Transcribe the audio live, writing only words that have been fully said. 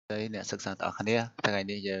អ្នកសិក្សាទាំងអស់គ្នាថ្ងៃ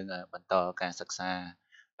នេះយើងបន្តការសិក្សា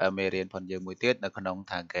មេរៀនផងយើងមួយទៀតនៅក្នុង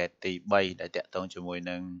target ទី3ដែលតាក់ទងជាមួយ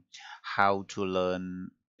នឹង how to learn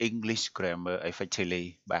English grammar effectively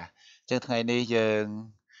បាទអញ្ចឹងថ្ងៃនេះយើង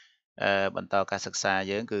បន្តការសិក្សា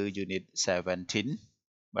យើងគឺ unit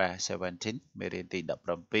 17បាទ 17 មេរៀនទី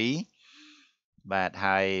17បាទ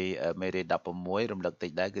ហើយមេរៀន16រំលឹកតិ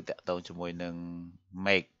ចដែរគឺតាក់ទងជាមួយនឹង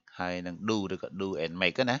make ហើយនឹង do ឬក៏ do and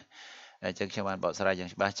make ណាអញ្ចឹងខ្ញុំបានបកស្រាយយ៉ាង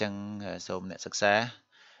ច្បាស់អញ្ចឹងសូមអ្នកសិក្សា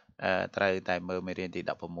ត្រូវតែមើលមេរៀនទី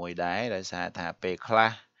16ដែរដោយសារថាពេលខ្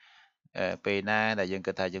លះពេលណាដែលយើង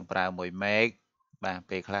គិតថាយើងប្រើមួយ make បាទ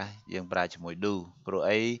ពេលខ្លះយើងប្រើជាមួយ do ព្រោះ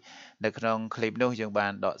អីនៅក្នុង clip នោះយើងបា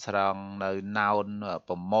នដកស្រង់នៅ noun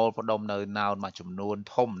ប្រមូលផ្ដុំនៅ noun មួយចំនួន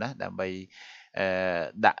ធំណាដើម្បី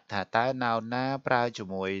ដាក់ថាតើ noun ណាប្រើជា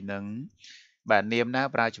មួយនឹងបាទនាមណា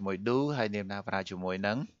ប្រើជាមួយ do ហើយនាមណាប្រើជាមួយ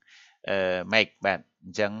នឹងmake បាទអ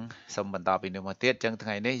ញ្ចឹងសូមបន្តពីនេះមកទៀតអញ្ចឹងថ្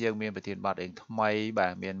ងៃនេះយើងមានប្រធានបទថ្មីបា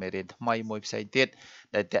ទមានមេរៀនថ្មីមួយផ្សេងទៀត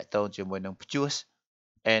ដែលតាក់ទងជាមួយនឹង choose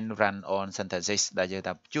and run on sentences ដែលយើង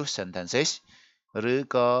ថា choose sentences ឬ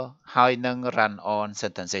ក៏ហើយនឹង run on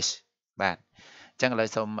sentences បាទអញ្ចឹងឥឡូវ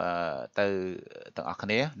សូមទៅទាំងអស់គ្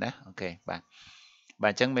នាណាអូខេបាទ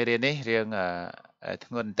អញ្ចឹងមេរៀននេះរៀង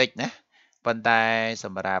ធ្ងន់បន្តិចណាប៉ុន្តែស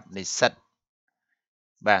ម្រាប់និស្សិត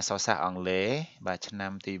បាទអក្សរសាស្ត្រអង់គ្លេសបាទឆ្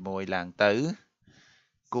នាំទី1ឡើងទៅ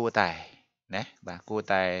គួរតែណាបាទគួរ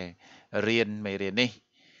តែរៀនមេរៀននេះ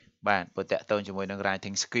បាទព្រោះតកតងជាមួយនឹង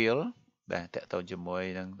writing skill បាទតកតងជាមួយ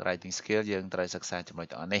នឹង writing skill យើងត្រូវសិក្សាចំណុច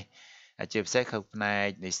ទាំងអស់នេះហើយជាពិសេសគឺផ្នែក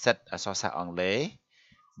និស្សិតអក្សរសាស្ត្រអង់គ្លេស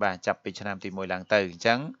បាទចាប់ពីឆ្នាំទី1ឡើងទៅអញ្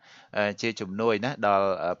ចឹងជាជំនួយណាដល់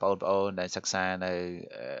បងប្អូនដែលសិក្សានៅ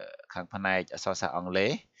ខាងផ្នែកអក្សរសាស្ត្រអង់គ្លេ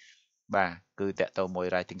សបាទគឺតកតមួយ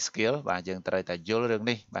writing skill បាទយើងត្រូវតែយល់រឿង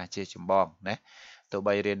នេះបាទជាចម្បងណាទោះ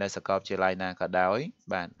បីរៀននៅសាកលវិទ្យាល័យណាក៏ដោយ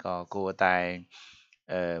បាទក៏គួរតែ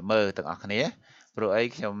មើលទាំងអស់គ្នាព្រោះអី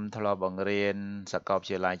ខ្ញុំធ្លាប់បង្រៀនសាកលវិ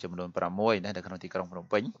ទ្យាល័យចំនួន6ណានៅក្នុងទីក្រុងភ្នំ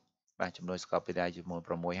ពេញបាទចំនួនសាកលវិទ្យាល័យចំនួន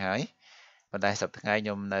6ហើយប៉ុន្តែសប្តាហ៍ថ្ងៃខ្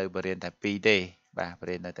ញុំនៅបរៀនតែ2ទេបាទប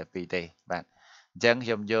រៀននៅតែ2ទេបាទអញ្ចឹងខ្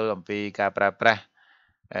ញុំយល់អំពីការប្រើប្រាស់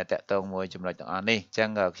តកតងមួយចំណុចទាំងអស់នេះអញ្ចឹង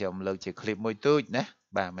ខ្ញុំលើកជា clip មួយទូចណា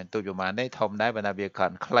បាទមិនទូចប្រហែលទេធំដែរប៉ុន្តែវាគ្រា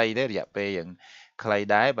ន់ខ្លីទេរយៈពេលយ៉ាងខ្លី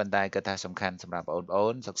ដែរប៉ុន្តែគឺថាសំខាន់សម្រាប់បងប្អូ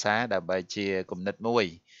នសិក្សាដើម្បីជាគំនិតមួយ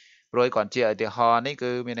ព្រោះគាត់ជាឧទាហរណ៍នេះ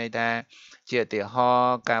គឺមានន័យថាជាឧទាហរ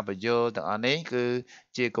ណ៍ការបញ្យល់ទាំងអស់នេះគឺ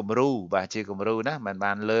ជាគំរូបាទជាគំរូណាមិន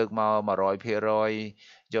បានលើកមក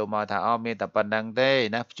100%យកមកថាមានតែប៉ុណ្្នឹងទេ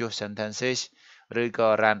ណា choose sentences ឬក៏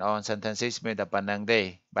run on sentences មានតែប៉ុណ្្នឹងទេ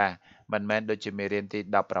បាទមិនមែនដូចជាមេរៀនទី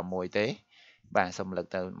16ទេបាទសូមលើក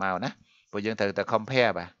ទៅមកណាព្រោះយើងត្រូវតែ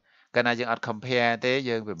compare បាទកាលណាយើងអត់ compare ទេ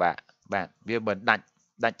យើងពិបាកបាទវាមិន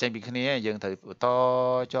ដាច់ចេញពីគ្នាយើងត្រូវបន្ត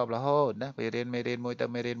ជាប់រហូតណាពេលរៀនមេរៀនមួយទៅ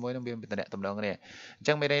មេរៀនមួយនឹងវាតំណែងតំណងគ្នាអញ្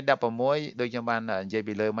ចឹងមេរៀន16ដូចខ្ញុំបាននិយាយ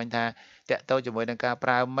ពីលើមិញថាតកតជាមួយនឹងការប្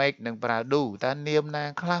រើ make និងប្រើ do តើនាមណា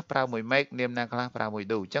ខ្លះប្រើមួយ make នាមណាខ្លះប្រើមួយ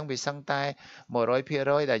do អញ្ចឹងវាសឹងតែ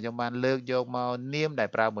 100% ដែលខ្ញុំបានលើកយកមកនាមដែល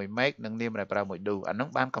ប្រើមួយ make និងនាមដែលប្រើមួយ do អានោះ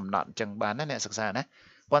បានកំណត់អញ្ចឹងបានណាអ្នកសិក្សាណា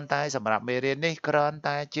ប៉ុន្តែសម្រាប់មេរៀននេះគ្រាន់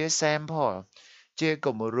តែជា sample ជា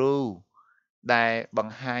គំរូដែលប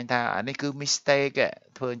ង្ហាញថាអានេះគឺ mistake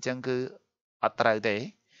ធ្វើអញ្ចឹងគឺអត់ត្រូវទេ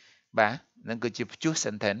បាទនឹងគឺជា choose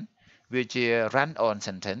sentence វាជា run on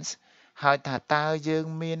sentence ហើយថាតើយើង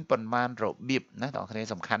មានប៉ុន្មានរបៀបណាបងប្អូន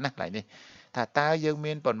សំខាន់ណាស់កន្លែងនេះថាតើយើង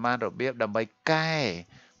មានប៉ុន្មានរបៀបដើម្បីកែ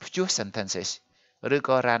choose sentences ឬ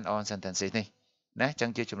ក៏ run on sentences នេះណាអញ្ចឹង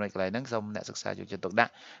ជាចំណុចកន្លែងហ្នឹងសូមអ្នកសិក្សាយកចិត្តទុកដា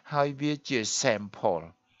ក់ហើយវាជា sample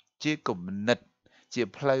ជាគំនិតជា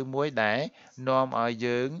ផ្លូវមួយដែលនាំឲ្យ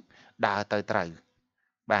យើងដើរទៅត្រូវ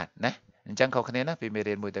បាទណាអញ្ចឹងខុសគ្នាណាពីមេ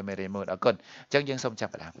រៀនមួយទៅមេរៀនមួយអរគុណអញ្ចឹងយើងសូមចា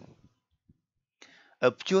ប់ផ្ដើម A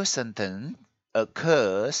pure sentence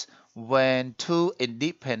occurs when two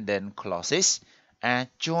independent clauses are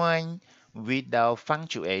joined without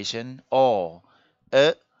punctuation or a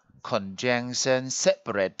conjunction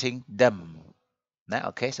separating them ណា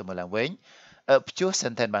អូខេសូមមើលឡើងវិញ A pure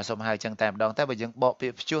sentence បាទសូមហៅចឹងតែម្ដងតែបើយើងបកពា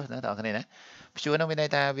ក្យ pure ណាបងប្អូនណា pure នោះមានន័យ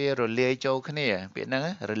ថាវារលាយចូលគ្នាពាក្យហ្នឹង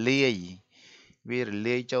រលាយវារ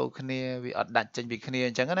លាយចូលគ្នាវាអត់ដាច់ចេញពីគ្នា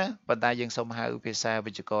អញ្ចឹងណាប៉ុន្តែយើងសូមហៅភាសា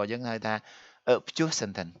វិជ្ជាករយើងហៅថា pure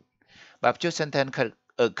sentence បាទ pure sentence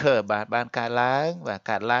occur បាទបានកើត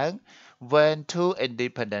ឡើង when two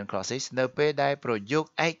independent clauses នៅពេលដែលប្រយោគ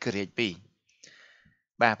ឯករាជ្យពីរ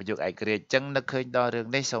បាទប្រយោគឯករាជ្យអញ្ចឹងនឹកឃើញដល់រឿង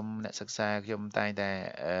នេះសូមអ្នកសិក្សាខ្ញុំតែងតែ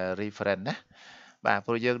reference ណាបាទ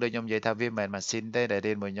ព្រោះយើងដូចខ្ញុំនិយាយថាវាមិនមែនម៉ាស៊ីនទេដែល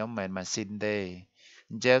រៀនមួយខ្ញុំមិនមែនម៉ាស៊ីនទេ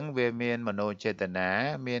អញ្ចឹងវាមានមនោចេតនា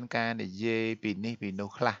មានការនិយាយពីនេះពីនោះ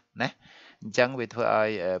ខ្លះណាអញ្ចឹងវាធ្វើឲ្យ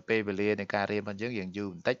ពេលវេលានៃការរៀនរបស់យើងយូរ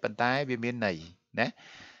បន្តិចប៉ុន្តែវាមានន័យណា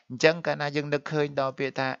អ chẳng cả na dân được khơi đó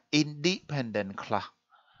biết ta independent class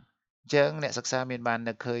chẳng nè sắc xa miền bàn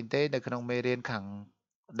được khơi thế được không mê riêng khẳng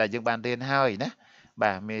đại dân bàn riêng hơi nè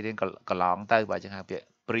bà mê riêng có lỏng tay bà chẳng hạn biết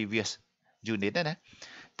previous unit đó nè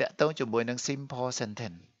tệ tông cho môi nâng simple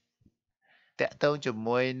sentence tệ tông cho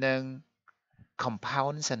môi nâng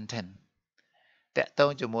compound sentence tệ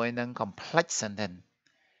tông cho môi nâng complex sentence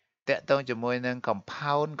tệ tông cho môi nâng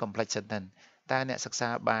compound complex sentence ta nè sắc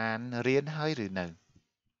xa bàn riêng hơi rồi nè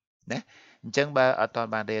nè chẳng bà ở toàn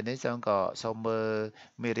bàn riêng đấy xong có xong mơ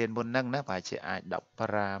mê riêng môn nâng nó phải chỉ ai đọc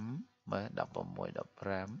pram mới đọc vào môi đọc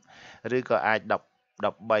pram rồi có ai đọc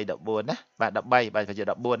đọc bay đọc buồn á và đọc bay bà phải chịu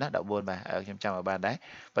đọc buồn á đọc buồn bà ở trong ở bàn đấy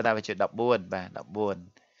và ta phải chịu đọc buồn bà đọc buồn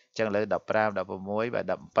chẳng lẽ đọc pram đọc vào môi và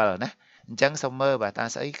đọc pờ nè chẳng xong mơ bà ta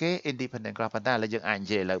sẽ cái independent class ta là dân ảnh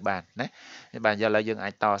về lời bàn nè bàn giờ là dân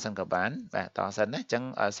ảnh to sân cả bán và to sân á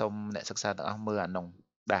chẳng ở xong nè sắc xa tao mưa ảnh nồng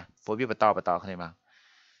bà phổ biến bà to này mà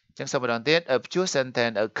chẳng xong đoạn tiết a pure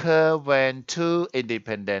sentence occur when two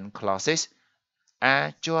independent clauses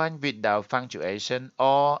are joined without punctuation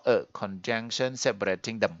or a conjunction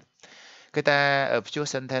separating them គឺថា pure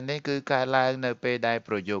sentence នេះគឺកើតឡើងនៅពេលដែល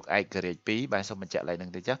ប្រយោគឯករាជ្យពីរបាទសូមបញ្ជាក់ឡើងនឹ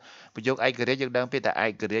ងតិចចុះប្រយោគឯករាជ្យយើងដឹងពីតែឯ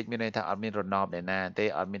ករាជ្យមានន័យថាអត់មានរណបអ្នកណាទេ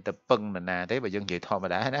អត់មានទៅពឹងនរណាទេបើយើងនិយាយធម្ម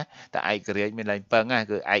តាណាតែឯករាជ្យមានន័យពឹងណា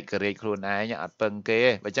គឺឯករាជ្យខ្លួនឯងអត់ពឹងគេ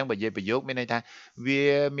ទេបើចឹងបើនិយាយប្រយោគមានន័យថាវា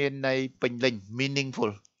មានន័យពេញលេញ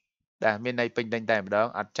meaningful ដែលមានន័យពេញលេញតែម្ដង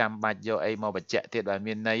អត់ចាំបាច់យកអីមកបញ្ជាក់ទៀតដែល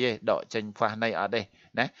មានន័យទេដកចេញខ្វះន័យអត់ទេ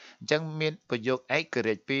ណាអញ្ចឹងមានប្រយោគឯក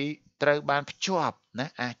រាជ្យពីរត្រូវបានភ្ជាប់ណា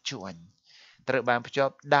អាចជួញត្រូវបានភ្ជា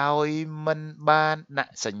ប់ដោយមិនបានដា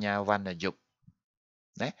ក់សញ្ញាវណ្ណយុគ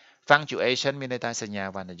ណា punctuation មានន័យថាសញ្ញា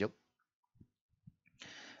វណ្ណយុគ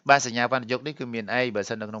បាទសញ្ញាវណ្ណយុគនេះគឺមានអីបើ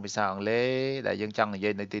សិននៅក្នុងភាសាអង់គ្លេសដែលយើងចង់និយា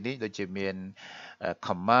យនៅទីនេះដូចជាមាន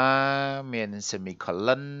comma មាន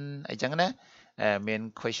semicolon អីចឹងណាមាន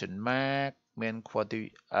question mark មាន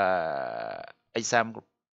exam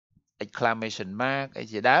exclamation mark អី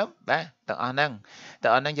ជាដើមបាទទាំងអស់ហ្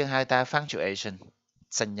នឹងយើងហៅថា punctuation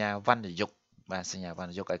សញ្ញាវណ្ណយុគបាទសញ្ញាវណ្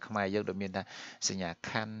ណយុគឲ្យខ្មែរយើងដូចមានថាសញ្ញា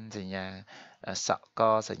ខណ្ឌសញ្ញាសក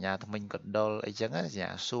លសញ្ញាថ្មិញកណ្ដុរអីចឹងណាសញ្ញា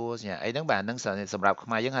សួរសញ្ញាអីហ្នឹងបាទហ្នឹងសម្រាប់ខ្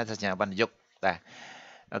មែរយើងហៅថាសញ្ញាវណ្ណយុគបាទ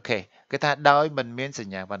អូខេគឺថាដោយមិនមានស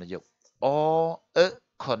ញ្ញាវណ្ណយុគ or a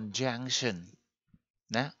conjunction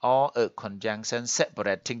ណា or a conjunction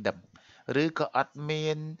separating them ឬក៏អត់មា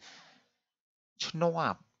នឈ្នា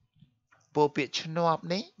ប់ពោលពាក្យឈ្នាប់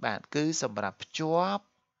នេះបាទគឺសម្រាប់ភ្ជាប់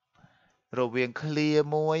រវាង clear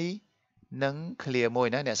មួយនិង clear មួយ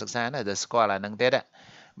ណាអ្នកសិក្សាណាទៅស្គាល់អានឹងទៀត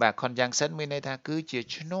បាទ conjunction មានន័យថាគឺជា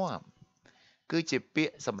ឈ្នាប់គឺជាពា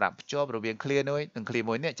ក្យសម្រាប់ភ្ជាប់រវាង clear មួយនិង clear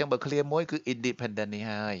មួយនេះអញ្ចឹងបើ clear មួយគឺ independent នេះ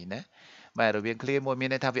ហើយណាបាទរវាង clear មួយមាន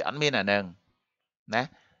ន័យថាវាអត់មានអានឹងណា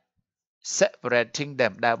separating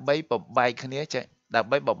them ដើម្បីបំបែកគ្នាចេះដើ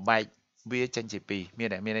ម្បីបំបែកវាចេញជាពីរមាន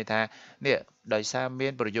ន័យថានេះដោយសារមា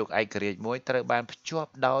នប្រយោគឯករាជ្យមួយត្រូវបានភ្ជា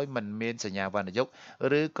ប់ដោយមិនមានសញ្ញាវណ្ណយុគ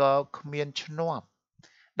ឬក៏គ្មានឈ្នាប់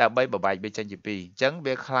ដើម្បីបំបែកវាចេញជាពីរអញ្ចឹង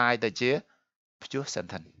វាคล้ายទៅជា pure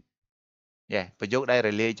sentence ប្រយោគដែលរ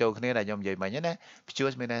លាយចូលគ្នាដែលខ្ញុំនិយាយមិញណា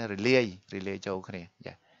pure មានន័យរលាយចូលគ្នា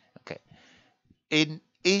អូខេ in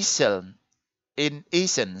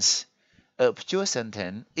essence a pure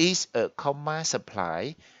sentence is a comma supply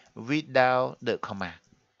without the comma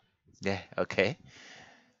អូខេ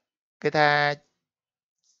គឺថា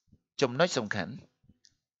ចំណុចសំខាន់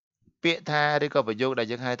ពាក្យថាឬក៏ប្រយោគដែល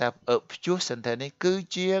យើងហៅថា a pure sentence នេះគឺ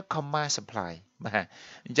ជា comma supply បាទ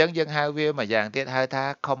អញ្ចឹងយើងហៅវាមួយយ៉ាងទៀតហៅថា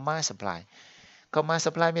comma supply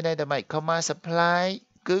មានន័យថាម៉េច comma supply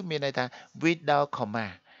គឺមានន័យថា without comma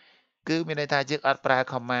គឺមានន័យថាយើងអត់ប្រើ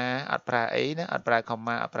comma អត់ប្រើអីណាអត់ប្រើ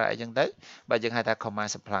comma អត់ប្រើអីចឹងទៅបាទយើងហៅថា comma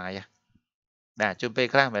supply បាទជួនពេល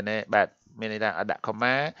ខ្លះមែនទេបាទមានន័យថាអត់ដាក់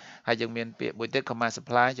comma ហើយយើងមានពាក្យមួយទៀត comma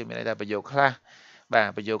supply យើងមានន័យថាប្រយោគខ្លះបាទ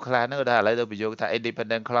ប្រយោគខ្លះហ្នឹងដល់ឥឡូវទៅប្រយោគថា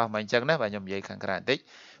independent clause មកអញ្ចឹងណាបាទខ្ញុំនិយាយខាងក្រៅបន្តិច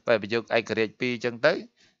បាទប្រយោគឯករាជ្យពីរអញ្ចឹងទៅ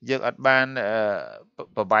យើងអត់បាន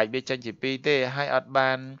ប្របែកវាចេញជាពីរទេហើយអត់បា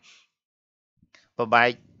នប្របែក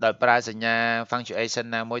ដោយប្រើសញ្ញា punctuation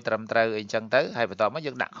ណាមួយត្រឹមត្រូវអីចឹងទៅហើយបន្ទាប់មក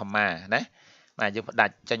យើងដាក់ comma ណាបាទយើងផ្ដា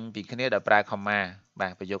ច់ចេញពីគ្នាដោយប្រើ comma បា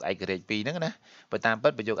ទប្រយោគឯករាជ្យពីរហ្នឹងណាបើតាមពិ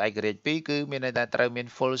តប្រយោគឯករាជ្យពីរគឺមានន័យថាត្រូវមាន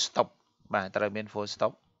full stop បាទត្រូវមាន full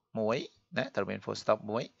stop មួយណាត្រូវមាន full stop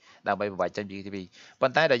មួយដើម្បីបំបែកចេញពីទីពីរប៉ុ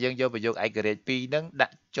ន្តែដល់យើងយកប្រយោគឯករាជ្យពីរហ្នឹងដា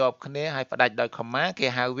ក់ជាប់គ្នាហើយផ្ដាច់ដោយ comma គេ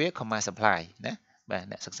ហៅវា comma supply ណាបាទ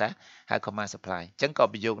អ្នកសិក្សាហៅ comma supply អញ្ចឹងក៏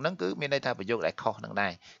ប្រយោគហ្នឹងគឺមានន័យថាប្រយោគដែលខុសនឹងដែ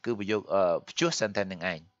រគឺប្រយោគpure sentence នឹង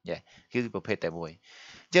ឯងគឺប្រភេទតែមួយ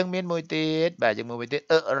យើងមានមួយទៀតបាទយើងមួយទៀត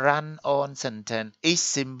a run on sentence is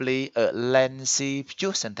simply a lengthy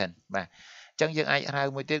pure sentence បាទអញ្ចឹងយើងអាចហៅ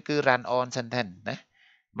មួយទៀតគឺ run on sentence ណា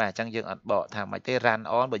mà chẳng dừng bỏ thằng mày tới run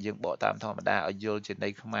on bởi dừng bỏ tam thọ mà đa ở vô trên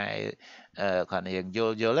đây không ai còn hiện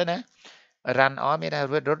vô vô lên á run on mới đã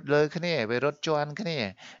rút lơ cái này về rút cho ăn cái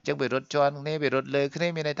này chẳng về rút cho ăn cái này về rút lơ cái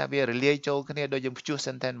này mới đây ta về relay cho cái này đôi dùng future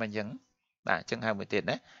sentence mà chẳng chẳng hai mươi tiền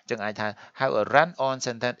đấy chẳng ai tha how a run on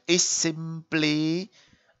sentence is simply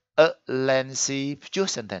a lengthy future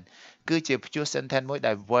sentence cứ chỉ future sentence mỗi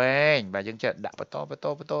đại vang và dân chợt đã bắt to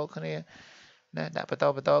cái này nè đã bắt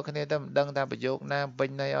to cái này tâm đăng taประโยคnam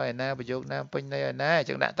pin này ơi naประโยคnam pin này ơi na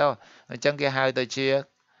chẳng đã to chẳng kia hai từ chia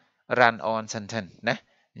run on sentence nè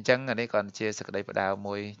chẳng ở đây còn chia sực đây vào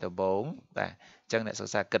môi từ 4 và chẳng này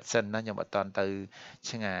xa kịch sinh nó nhưng mà toàn từ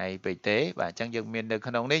chẳng ngày về tế và chẳng dương miền được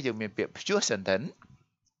không đấy dương miền biệt future sentence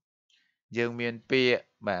dương miền biệt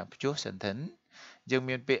và future sentence dương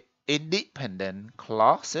miền biệt independent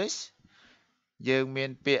clauses យើងមា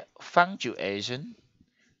នពាក្យ punctuation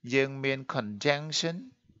យើងមាន conjunction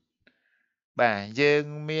បាទយើង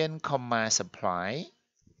មាន comma supply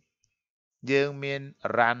យើងមាន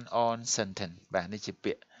run on sentence បាទនេះជា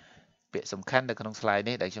ពាក្យសំខាន់នៅក្នុង slide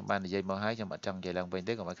នេះដែលខ្ញុំបាននិយាយមកហើយខ្ញុំអត់ចង់និយាយឡើងវិញ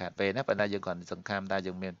ទេកុំឲ្យខាតពេលណាប៉ុន្តែយើងគ្រាន់តែសង្ខេបថា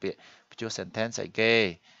យើងមានពាក្យ future sentence ស្អីគេ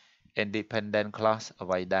independent clause អ្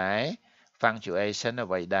វីដែរ punctuation អ្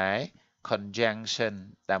វីដែរ conjunction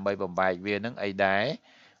ដើម្បីបំបែកវានឹងអីដែរ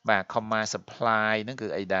បាទ comma supply ហ្នឹងគឺ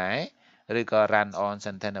អីដែរឬក៏ run on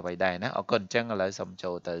sentence អ្វីដែរណាអរគុណអញ្ចឹងឥឡូវសូមចូ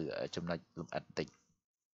លទៅចំណុចលម្អិតបន្តិច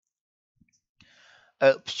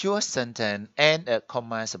A pure sentence and a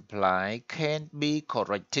comma supply can be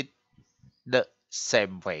corrected the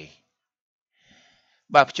same way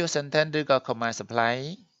បាទ pure sentence ឬក៏ comma supply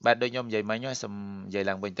បាទដូចខ្ញុំនិយាយមិញសូមនិយាយ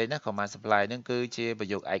ឡើងវិញតិចណា comma supply ហ្នឹងគឺជាប្រ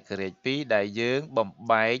យោគឯករាជ្យពីរដែលយើងបំ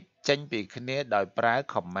បែកចេញពីគ្នាដោយប្រើ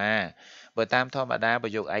comma បើតាមធម្មតាប្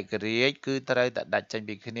រយោគឯករាជ្យគឺត្រូវតែដាច់ចេញ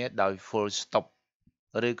ពីគ្នាដោយ full stop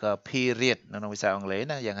ឬក៏ period នៅក្នុងភាសាអង់គ្លេស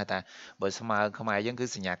ណាយើងហៅថាបើស្មើខ្មែរយើងគឺ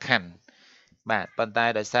សញ្ញាខណ្ឌបាទប៉ុន្តែ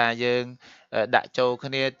ដោយសារយើងដាក់ចូល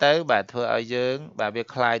គ្នាទៅបាទធ្វើឲ្យយើងបាទវា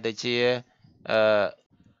คล้ายទៅជាអឺ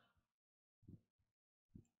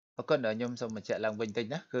អរគុណខ្ញុំសូមបញ្ជាក់ឡើងវិញតិច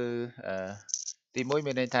ណាគឺទី1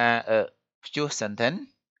មានន័យថា pure sentence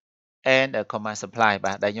and a comma supply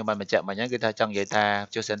បាទដែលខ្ញុំបានបញ្ជាក់មិញហ្នឹងគឺថាចង់និយាយថា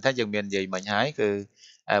pure sentence យើងមាននិយាយមិញហើយគឺ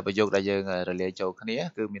ប្រយោគដែលយើងរលាយចូលគ្នា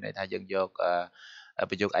គឺមានន័យថាយើងយក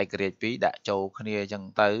ប្រយោគឯករាជ្យពីរដាក់ចូលគ្នាអញ្ចឹង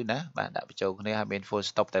ទៅណាបាទដាក់បញ្ចូលគ្នាហើយមាន full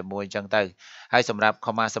stop តែមួយអញ្ចឹងទៅហើយសម្រាប់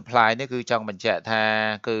comma supply នេះគឺចង់បញ្ជាក់ថា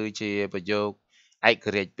គឺជាប្រយោគឯក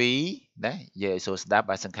រាជ្យពីរណានិយាយឲ្យស្រួលស្ដាប់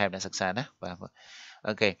បាទសង្ខេបអ្នកសិក្សាណាបាទ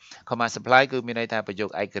អូខេ comma supply គឺមានន័យថាប្រយោគ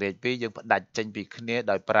ឯករាជ្យពីរយើងផ្ដាច់ចេញពីគ្នា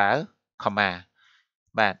ដោយប្រើ comma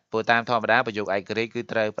បាទព្រោះតាមធម្មតាប្រយោគឯករាជ្យគឺ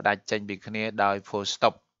ត្រូវផ្ដាច់ចេញពីគ្នាដោយ full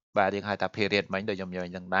stop បាទយើងហៅថា period មិញដូចខ្ញុំនិយាយអ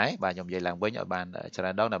ញ្ចឹងដែរបាទខ្ញុំនិយាយឡើងវិញឲ្យបានច្រើ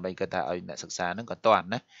នដងដើម្បីគិតថាឲ្យអ្នកសិក្សាហ្នឹងក៏តាន់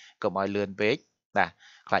ណាកុំឲ្យលឿនពេកបាទ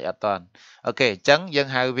ខ្លាចអត់តាន់អូខេអញ្ចឹងយើង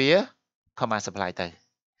ហៅវា comma supply ទៅ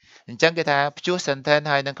អញ្ចឹងគេថា pure sentence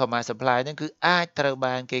ហើយនិង comma supply ហ្នឹងគឺអាចត្រូវ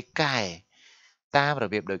បានគេកែតាមរ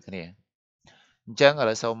បៀបដូចគ្នាអញ្ចឹងឥ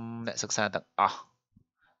ឡូវសូមអ្នកសិក្សាទាំងអស់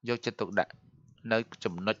យកចិត្តទុកដាក់នៅ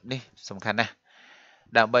ចំណុចនេះសំខាន់ណាស់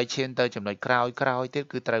ដើម្បីឈានទៅចំណុចក្រោយទៀត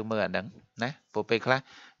គឺត្រូវមើលអាហ្នឹងណាព្រោះពេលខ្លះ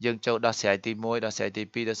យើងចូលដល់ស្រ័យទី1ដល់ស្រ័យទី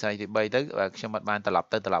2ដល់ស្រ័យទី3ទៅខ្ញុំអត់បានត្រឡប់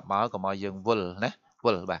ទៅត្រឡប់មកកុំឲ្យយើងវល់ណាវ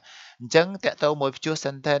ល់បាទអញ្ចឹងតកតមួយ pure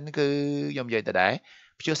sentence គឺខ្ញុំនិយាយទៅដែរ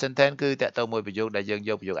pure sentence គឺតកតមួយប្រយោគដែលយើង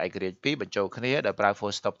យកប្រយោគឯករាជ្យពីរបញ្ចូលគ្នាដោយប្រើ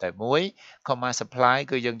full stop តែមួយ comma supply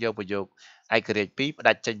គឺយើងយកប្រយោគឯករាជ្យពីរផ្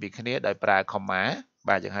ដាច់ចេញពីគ្នាដោយប្រើ comma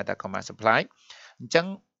បាទយើងហៅថា comma supply អញ្ចឹង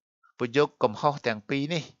ប្រយោគកំហុសទាំងពីរ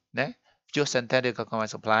នេះណាpure sentence ឬក៏ comma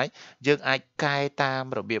supply យើងអាចកែតាម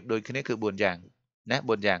របៀបដូចគ្នាគឺ4យ៉ាងណា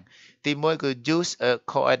4យ៉ាងទី1គឺ use a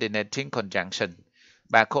coordinating conjunction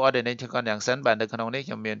បាទ coordinating conjunction បាទនៅក្នុងនេះ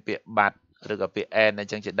ខ្ញុំមានពាក្យ but ឬក៏ពាក្យ and អ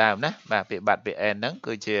ញ្ចឹងជាដើមណាបាទពាក្យ but ពាក្យ and ហ្នឹង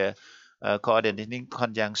គឺជា coordinating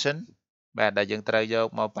conjunction បាទដែលយើងត្រូវយក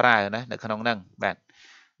មកប្រើណានៅក្នុងហ្នឹងបាទ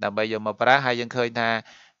ដើម្បីយកមកប្រើហើយយើងឃើញថា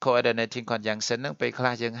coordinating conjunction ហ្នឹងពេលខ្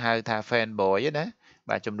លះយើងហៅថា fanboy ណា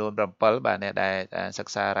បាទចំនួន7បាទអ្នកដែលសិ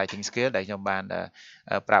ក្សា writing skill ដែលខ្ញុំបាន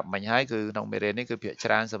ប្រាប់មិញហើយគឺក្នុងមេរៀននេះគឺភាគច្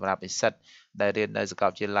រើនសម្រាប់និស្សិតដែលរៀននៅសាកល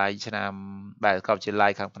វិទ្យាល័យឆ្នាំបាទសាកលវិទ្យាល័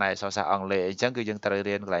យខាងផ្នែកអក្សរសាស្ត្រអង់គ្លេសអីចឹងគឺយើងត្រូវ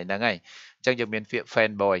រៀនកន្លែងហ្នឹងហើយអញ្ចឹងយើងមានពាក្យ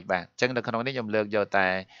fanboy បាទអញ្ចឹងនៅក្នុងនេះខ្ញុំលើកយកតែ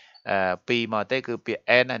ពីរមកទេគឺពាក្យ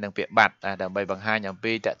and ហើយនិងពាក្យ but ដើម្បីបង្ហាញអំ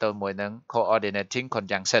ពីតកតមួយនឹង coordinating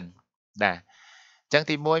conjunction បាទចឹង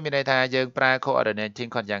ទី1មានន័យថាយើងប្រើ coordinating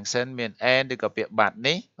conjunction មាន and ឬក៏ពាក្យ but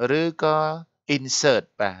នេះឬក៏ insert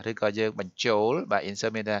បាទឬក៏យើងបញ្ចូលបាទ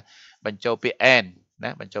insert មានថាបញ្ចូលពាក្យ and ណា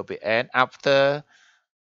បញ្ចូលពាក្យ and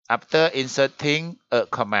after inserting a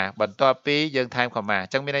comma បន្ទាប់ពីយើងថែម comma អ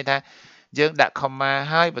ញ្ចឹងមានន័យថាយើងដាក់ comma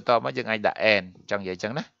ហើយបន្ទាប់មកយើងអាចដាក់ and ចង់និយាយអញ្ចឹ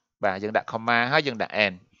ងណាបាទយើងដាក់ comma ហើយយើងដាក់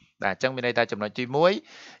and បាទអញ្ចឹងមានន័យថាចំណុចទី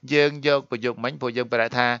1យើងយកប្រយោគមិញព្រោះយើងប្រែ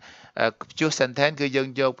ថាជួស sentence គឺយើង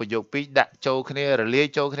យកប្រយោគពីរដាក់ចូលគ្នារលាយ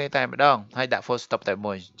ចូលគ្នាតែម្ដងហើយដាក់ full stop តែ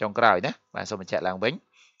មួយចុងក្រោយណាបាទសូមបញ្ជាក់ឡើងវិញ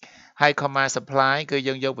ហើយ comma supply គឺ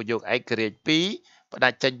យើងយកប្រយោគឯករាជ្យ2ផ្ដា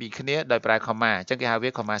ច់ចេញពីគ្នាដោយប្រើ comma អញ្ចឹងគេហៅវា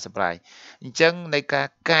comma supply អញ្ចឹងនៃការ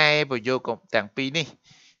កែប្រយោគទាំងពីរនេះ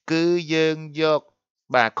គឺយើងយក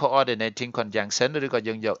បាទ coordinating conjunction ឬក៏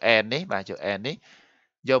យើងយក and នេះបាទយក and នេះ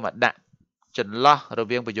យកមកដាក់ចន្លោះរ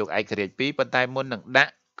វាងប្រយោគឯករាជ្យ2ប៉ុន្តែមុននឹងដា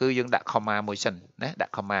ក់គឺយើងដាក់ comma មួយសិនណាដា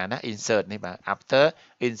ក់ comma ណា insert នេះបាទ after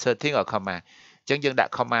inserting or comma អញ្ចឹងយើងដា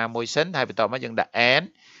ក់ comma មួយសិនហើយបន្ទាប់មកយើងដាក់ and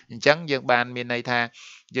អញ្ចឹងយើងបានមានន័យថា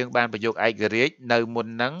យើងបានប្រយោគឯករាជ្យនៅមុន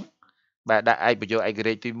ហ្នឹងបាទដាក់ប្រយោគឯក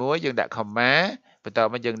រាជ្យទី1យើងដាក់ comma បន្ទាប់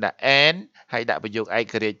មកយើងដាក់ and ហើយដាក់ប្រយោគឯ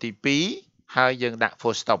ករាជ្យទី2ហើយយើងដាក់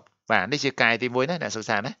full stop បាទនេះជាកាយទី1ណាអ្នកសិក្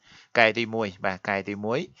សាណាកាយទី1បាទកាយទី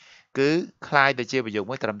1គឺคล้ายទៅជាប្រយោគ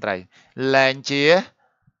មួយត្រឹមត្រូវលែងជា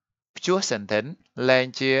ព្យួរ sentence លែង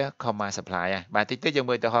ជា comma supply បាទតិចទៀតយើង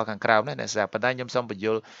មើលទៅហោខាងក្រោមណាអ្នកសិក្សាប៉ុន្តែខ្ញុំសូមបញ្យ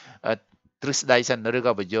ល់ទ្រឹស្ដីសិនឬ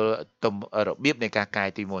ក៏បញ្យល់របៀបនៃការកែ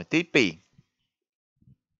ទី1ទី2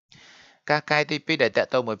ការកែទី2ដែលតកត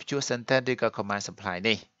ទៅមួយព្យួរ sentence ឬក៏ comma supply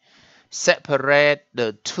នេះ separate the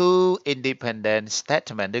two independent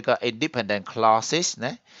statement ឬក៏ independent clauses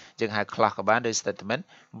ណាយើងហៅ clause ក៏បានឬ statement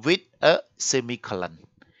with a semicolon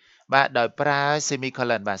បាទដោយប្រើ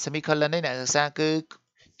semicolon បាទ semicolon នេះអ្នកសិក្សាគឺ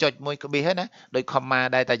ចុចមួយក្បៀសហ្នឹងណាដូច comma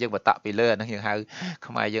ដែរតែយើងបតក់ពីលើអាហ្នឹងយើងហៅ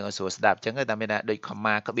ខ្មែរយើងឲ្យស្រួលស្ដាប់អញ្ចឹងតែមានថាដូច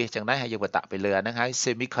comma ក្បៀសអញ្ចឹងដែរហើយយើងបតក់ពីលើអាហ្នឹងហៅ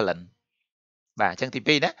semicolon បាទអញ្ចឹងទី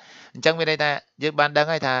2ណាអញ្ចឹងមានន័យថាយើងបានដឹង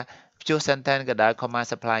ហើយថាព្យួរ sentence ក៏ដោយ comma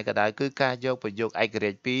supply ក៏ដោយគឺការយកប្រយោគឯក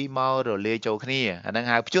រាជ្យ2មករលាយចូលគ្នាអាហ្នឹង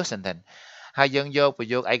ហៅព្យួរ sentence ហើយយើងយកប្រ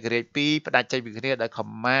យោគឯករាជ្យ2ផ្ដាច់ចេញពីគ្នាដោយ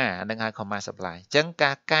comma អាហ្នឹងហៅ comma supply អញ្ចឹង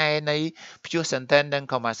ការកែនៃព្យួរ sentence និង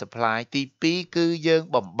comma supply ទី2គឺយើង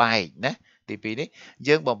បំបែកណាទី2នេះ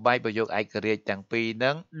យើងបំបែកប្រយោគឯករាជ្យទាំងពីរហ្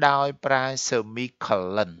នឹងដោយប្រើ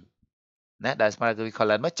semicolon ណាដែលស្មើ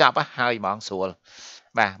semicolon មកចាប់ហើយហ្មងស្រួល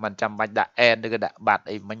បាទមិនចាំបាច់ដាក់ and ឬក៏ដាក់ but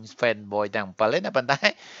អីមិញ fanboy ទាំង7ទេណាប៉ុន្តែ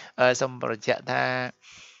សូមបញ្ជាក់ថា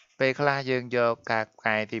ពេលខ្លះយើងយកការ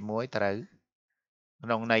កែទី1ត្រូវក្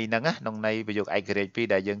នុងន័យហ្នឹងណាក្នុងន័យប្រយោគឯករាជ្យ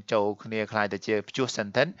2ដែលយើងចូលគ្នាคล้ายទៅជាព្យួរ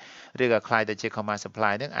sentence ឬក៏คล้ายទៅជា comma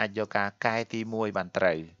supply ហ្នឹងអាចយកការកែទី1បានត្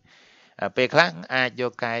រូវពេលខ្លះអាចយ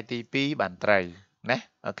កកែទី2បានត្រូវណា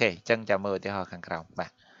អូខេអញ្ចឹងចាំមើលឧទាហរណ៍ខាងក្រោមបា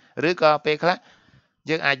ទឬក៏ពេលខ្លះ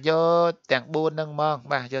យើងអាចយកទាំង4ហ្នឹងហ្មង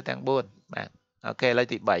បាទយកទាំង4បាទអូខេឥឡូវ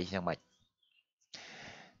ទី3យ៉ាងម៉េច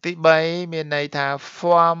ទី3មានន័យថា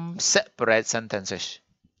form separate sentences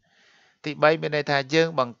ទី3មានន័យថាយើង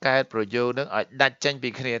បង្កើតប្រយោគនឹងឲ្យដាច់ចេញពី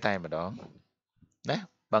គ្នាតែម្ដងណា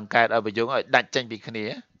បង្កើតឲ្យប្រយោគឲ្យដាច់ចេញពីគ្នា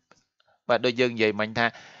បាទដូចយើងនិយាយមិញថា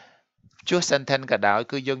ជួស sentence ក៏ដោយ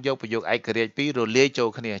គឺយើងយកប្រយោគឯករាជ្យ2រលាយចូល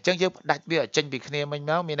គ្នាអញ្ចឹងយើងផ្ដាច់វាឲ្យចេញពីគ្នាមិញ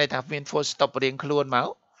មកមានន័យថាមាន full stop រៀងខ្លួនមក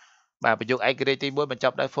បាទប្រយោគឯករាជ្យទី1បញ្ច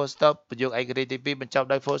ប់ដោយ full stop ប្រយោគឯករាជ្យទី2បញ្ចប់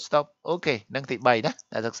ដោយ full stop អូខេនឹងទី3ណា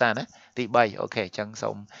តែសិក្សាណាទី3អូខេអញ្ចឹងសូ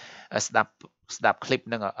មស្ដាប់ clip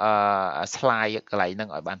នឹងslide កន្លែងហ្នឹង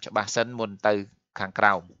ឲ្យបានច្បាស់សិនមុនទៅខាងក្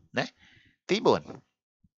រោមណាទី4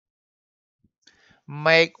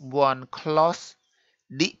 make one clause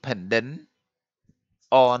dependent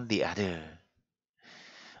on the other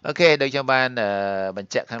អូខេដូចខ្ញុំបានប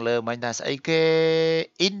ញ្ជាក់ខាងលើមិញថាស្អីគេ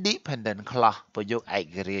independent clause ប្រយោគឯ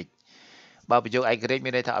ករាជ្យបើប្រយោគឯករាជ្យមា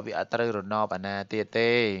នន័យថាវាអត់ត្រូវរណបអាណាទៀតទេ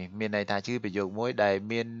មានន័យថាជាប្រយោគមួយដែល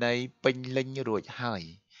មានន័យពេញលេញរួចហើយ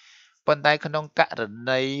ប៉ុន្តែក្នុងករ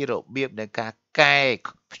ណីរបៀបនៃការកែ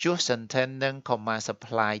ព្យួរ sentence និង comma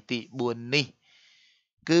supply ទី4នេះ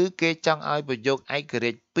គឺគេចង់ឲ្យប្រយោគឯក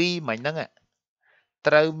រាជ្យ2មិញហ្នឹង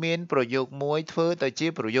ត្រូវមានប្រយោគមួយធ្វើទៅជា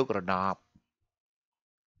ប្រយោគរណប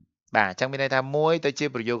បាទអញ្ចឹងមានន័យថាមួយទៅជា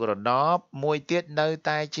ប្រយោគរណបមួយទៀតនៅ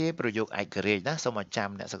តែជាប្រយោគឯករាជ្យណាសូមឲ្យចាំ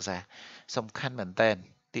អ្នកសិក្សាសំខាន់មែនតើ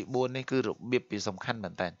ទី4នេះគឺរបៀបវាសំខាន់មែ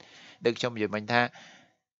នតើដូចខ្ញុំនិយាយមិញថា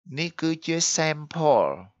នេះគឺជា sample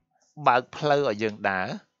បើកផ្លូវឲ្យយើងដើរអ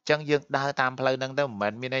ញ្ចឹងយើងដើរតាមផ្លូវហ្នឹងទៅមិ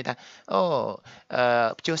នមែនមានន័យថាអូ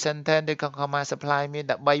ព្យួរ sentence ឬក៏ comma supply មាន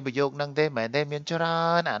តែ3ប្រយោគហ្នឹងទេមិនមែនទេមានច្រើ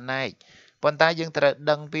នអនេកប៉ុន្តែយើងត្រូវ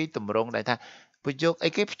ដឹងពីទម្រង់ដែលថាប្រយោគអី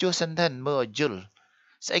គេព្យួរ sentence មើលឲ្យយល់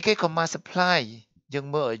ស្អីគេ comma supply យើង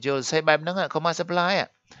មើលឲ្យយល់ស្អីបែបហ្នឹង comma supply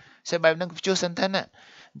ស្អីបែបហ្នឹងព្យួរ sentence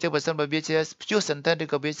អញ្ចឹងបើសិនបើវាជាព្យួរ sentence ឬ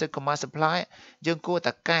ក៏វាជា comma supply យើងគួរ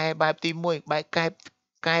តែកែបែបទី1បែប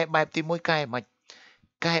កែបែបទី1កែមិន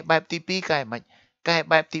កែបែបទី2កែមិនកែ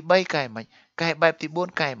បែបទី3កែមិនកែបែបទី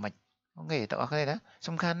4កែមិចអូខេបងប្អូនគ្នាណា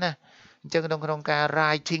សំខាន់ណាស់អញ្ចឹងក្នុងការ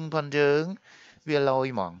writing ផងយើងវាលយ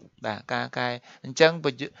ហ្មងបាទការកែអញ្ចឹង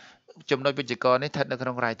ចំណុចបញ្ចកនេះស្ថិតនៅក្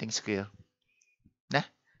នុង writing skill ណា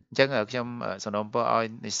អញ្ចឹងខ្ញុំសំណូមពរឲ្យ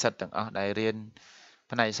និស្សិតទាំងអស់ដែលរៀន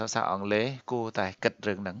ផ្នែកសិក្សាអង់គ្លេសគួរតែគិត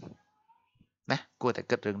រឿងហ្នឹងណាគួរតែ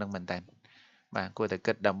គិតរឿងហ្នឹងមែនតើបាទគួរតែ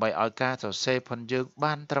គិតដើម្បីឲ្យការសរសេរផងយើង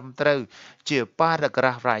បានត្រឹមត្រូវជា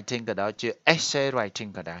paragraph writing ក៏ដោយជា essay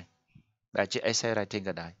writing ក៏ដោយបាទជា essay writing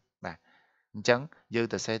ក៏ដោយបាទអញ្ចឹងយើង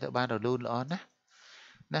ទៅសេទៅបានរលូនល្អណាស់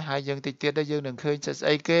ណាហើយយើងតិចទៀតទៅយើងនឹងឃើញស្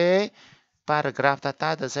អីគេ paragraph តើ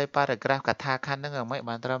ទៅសេ paragraph កថាខណ្ឌហ្នឹងឲ្យមិន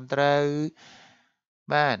បានត្រឹមត្រូវ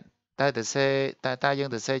បាទទៅសេតើយើង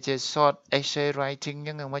ទៅសេជា short essay writing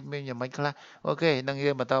ហ្នឹងមិនមានយ៉ាងម៉េចខ្លះអូខេនឹង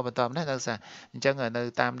យើងបន្តណាដល់សាអញ្ចឹងនៅ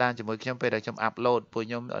តាមដានជាមួយខ្ញុំពេលដែលខ្ញុំ upload ពួក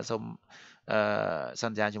ខ្ញុំសូមស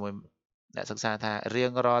ន្យាជាមួយអ្នកសិក្សាថារៀ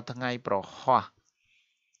ងរាល់ថ្ងៃប្រហោះ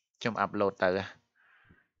ខ្ញុំ upload ទៅ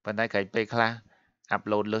ប៉ុន្តែក្រែងពេលខ្លះ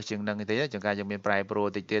upload លើសជាងនឹងតិចជួនកាលយើងមានប្រែប្រួល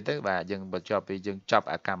តិចទៀតទៅបាទយើងបញ្ចប់ពីយើងចប់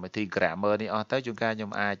អាកម្មវិធី grammar នេះអស់ទៅជួនកាលខ្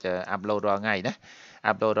ញុំអាច upload រាល់ថ្ងៃណា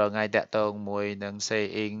upload រាល់ថ្ងៃតាក់ទងមួយនឹង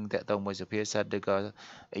saying តាក់ទងមួយសុភាសិតឬក៏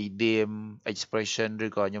idiom expression ឬ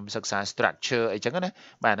ក៏ខ្ញុំសិក្សា structure អីចឹងណា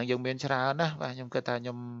បាទហ្នឹងយើងមានច្រើនណាបាទខ្ញុំគិតថាខ្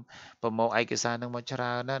ញុំប្រមូលឯកសារហ្នឹងមកច្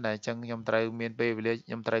រើនណាដែលអញ្ចឹងខ្ញុំត្រូវមានពេលវេលា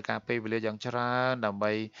ខ្ញុំត្រូវការពេលវេលាយ៉ាងច្រើនដើម្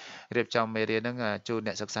បីរៀបចំមេរៀនហ្នឹងជូន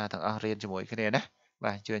អ្នកសិក្សាទាំងអស់រៀនជាមួយគ្នាណា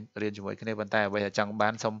បាទជួយរៀនជាមួយគ្នាប៉ុន្តែអ្វីដែលចង់បា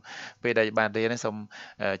នសូមពេលដែលបានរៀនសូម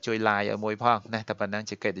ជួយ like ឲ្យមួយផងណាតែប៉ុណ្ណឹង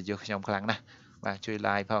ជាកិត្តិយសខ្ញុំខ្លាំងណាស់បាទជួយ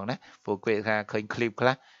like ផងណាព្រោះពេលថាឃើញ clip ខ្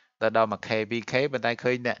លះទៅដល់ 1k 2k ប៉ុន្តែ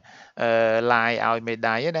ឃើញអ្នកlike ឲ្យមេ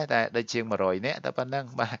ដាយណាតែដូចជាង100នាក់តែប៉ុណ្ណឹង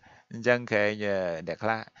បាទអញ្ចឹងក្រែងអ្នកខ្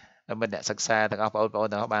លះមិត្តអ្នកសិក្សាទាំងអស់បងប្អូន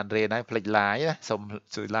ទាំងអស់បានរៀនហើយភ្លេច like ណាសូម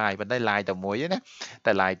ជួយ like ប៉ុន្តែ like តែមួយទេណា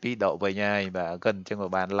តែ like 2ដកវិញហើយបាទអរគុណអញ្ចឹង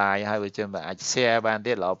បាន like ហើយបើជឿបើអាច share បាន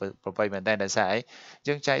ទៀតល្អប្រពៃមែនតើដោយសារអី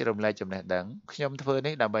យើងចែករំលែកចំណេះដឹងខ្ញុំធ្វើ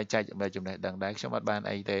នេះដើម្បីចែករំលែកចំណេះដឹងដែរខ្ញុំអត់បាន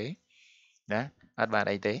អីទេណាអត់បាន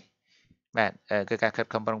អីទេបាទគឺការខិត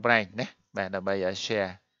ខំប្រឹងប្រែងណាបាទដើម្បី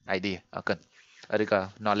share idea អរគុណឬក៏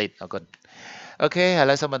knowledge អរគុណអូខេឥ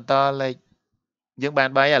ឡូវសូមបន្តលេខយើងបាន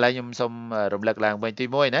3ឥឡូវខ្ញុំសូមរំលឹកឡើងវិញទី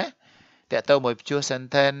1ណាតកតទៅមួយព្យួរ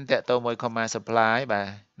sentence តកតទៅមួយ comma supply បាទ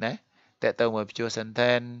ណាតកតទៅមួយព្យួរ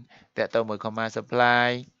sentence តកតទៅមួយ comma supply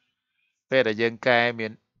ពេលដែលយើងកែមា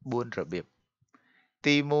ន4របៀប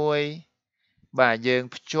ទី1បាទយើង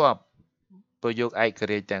ភ្ជាប់ប្រយោគឯក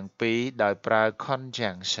រាជ្យទាំងពីរដោយប្រើ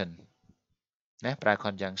conjunction ណាប្រើ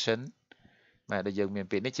conjunction បាទដែលយើងមាន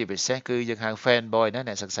ពាក្យនេះជាពិសេសគឺយើងហៅ fanboy ណា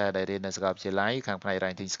អ្នកសិក្សាដែលរៀននៅសាកលវិទ្យាល័យខាងផ្នែក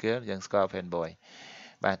writing skill យើងស្គាល់ fanboy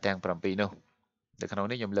បាទទាំង7នោះនៅក្នុង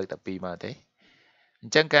នេះខ្ញុំលើកតែ2មកទេអ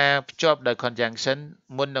ញ្ចឹងការភ្ជាប់ដោយ conjunction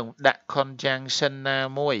មុននឹងដាក់ conjunction ណា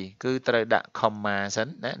មួយគឺត្រូវដាក់ comma សិន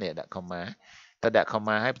ណានេះដាក់ comma ទៅដាក់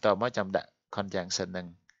comma ហើយបន្ទាប់មកចាំដាក់ conjunction ហ្នឹង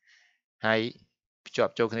ហើយភ្ជា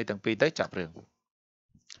ប់ចូលគ្នាទាំងពីរទៅចាប់រឿង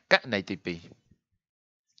ករណីទី2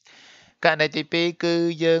ករណីទី2គឺ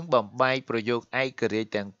យើងបំបែកប្រយោគឯករាជ្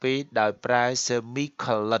យទាំងពីរដោយប្រើ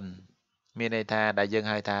semicolon មានន័យថាដែលយើង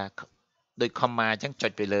ហៅថាដូច comma អញ្ចឹងចុ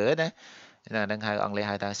ចទៅលើណាហ្នឹងហៅអង់គ្លេស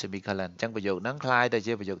ហៅថា semicolon អញ្ចឹងប្រយោគហ្នឹងคล้ายទៅ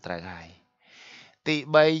ជាប្រយោគត្រូវហើយទី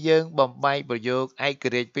3យើងបំបែកប្រយោគឯក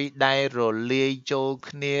រាជ្យពីរដែលរលាយចូល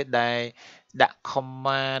គ្នាដែលដាក់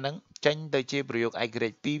comma ហ្នឹងចេញទៅជាប្រយោគឯករា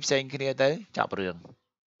ជ្យពីរផ្សេងគ្នាទៅចាប់រឿង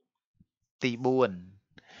ទី4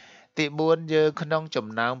យើងក្នុងចំ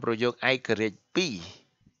ណោមប្រយោគឯករាជ្យ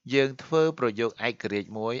2យើងធ្វើប្រយោគឯករាជ្យ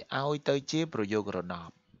មួយឲ្យទៅជាប្រយោគរណប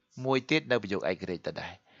មួយទៀតនៅប្រយោគឯករាជ្យទៅដែ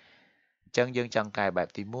រអញ្ចឹងយើងចង់កែបែប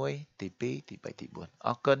ទី1ទី2ទី3ទី4អ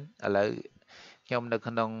រគុណឥឡូវខ្ញុំនៅ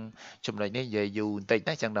ក្នុងចំណុចនេះនិយាយយូរបន្តិច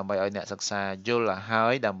ណាអញ្ចឹងដើម្បីឲ្យអ្នកសិក្សាយល់ឲ្យហើ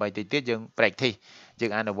យដើម្បីតិចទៀតយើង practice យើ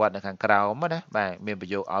ងអនុវត្តនៅខាងក្រោមណាបាទមានប្រ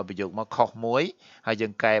យោគឲ្យប្រយោគមកខុសមួយហើយយើ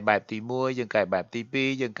ងកែបែបទី1យើងកែបែបទី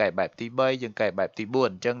2យើងកែបែបទី3យើងកែបែបទី4អ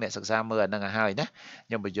ញ្ចឹងអ្នកសិក្សាមើលអានឹងឲ្យហើយណា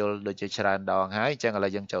ខ្ញុំបញ្យល់ដូចជាច្រើនដងហើយអញ្ចឹងឥឡូ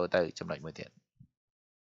វយើងចូលទៅចំណុចមួយទៀត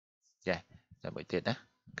ចាចំណុចមួយទៀតណា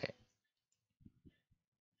អូខេ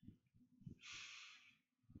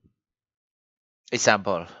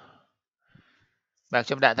example បាទ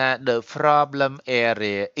ខ្ញុំដាក់ថា the problem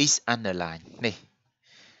area is underlined នេះ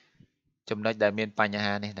ចំណុចដែលមានបញ្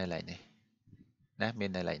ហានេះនៅឡើយនេះណាមាន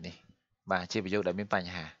នៅឡើយនេះបាទជាប្រយោគដែលមានប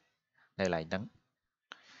ញ្ហានៅឡើយហ្នឹង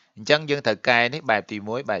អញ្ចឹងយើងត្រូវកែនេះបែបទី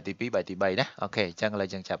1បែបទី2បែបទី3ណាអូខេអញ្ចឹងឥឡូវ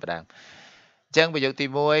យើងចាប់ផ្ដើមអញ្ចឹងប្រយោគទី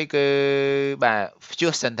1គឺបាទព្យួ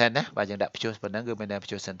រ sentence ណាបាទយើងដាក់ព្យួរប៉ុណ្ណឹងគឺមានតែព្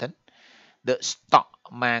យួរ sentence the stock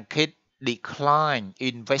market decline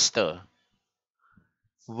investor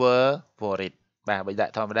were worried បាទបើដា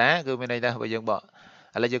ក់ធម្មតាគឺមានន័យថាបើយើងបក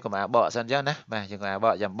ឥឡូវយើងកុំអាបកសិនចឹងណាបាទយើងកុំអាប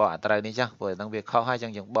កចាំបកអាត្រូវនេះចុះព្រោះហ្នឹងវាខុសហើយចឹ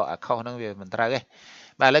ងយើងបកអាខុសហ្នឹងវាមិនត្រូវទេ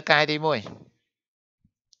បាទឥឡូវកែទី1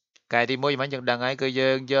មិញយើងដឹងហើយគឺយើ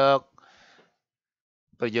ងយក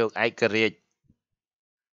ប្រយោគឯករាជ្យ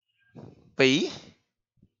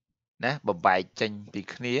2ណាបំបែកចេញពី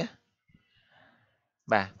គ្នា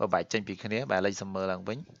បាទបំបែកចេញពីគ្នាបាទឥឡូវសំមើឡើង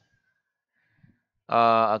វិញ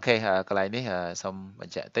អូខេកន្លែងនេះសូមប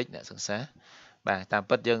ញ្ជាក់តិចអ្នកសិក្សាបាទតាម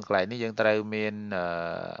ពិតយើងកន្លែងនេះយើងត្រូវមាន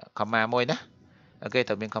comma មួយណាអូខេ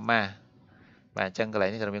ត្រូវមាន comma បាទអញ្ចឹងកន្លែង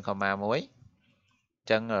នេះត្រូវមាន comma មួយអញ្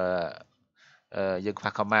ចឹងយើងខ្វះ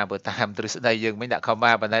comma បើតាមទ្រឹស្ដីយើងមិញដាក់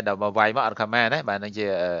comma ប៉ុន្តែដល់មកវាយមកអត់ comma ណាបាទនឹងជា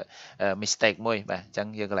mistake មួយបាទអញ្ចឹង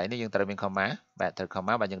យើងកន្លែងនេះយើងត្រូវមាន comma បាទត្រូវ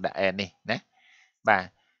comma បាទយើងដាក់ n នេះណាបាទ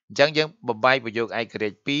អញ្ចឹងយើងបំបែកប្រយោគឯករា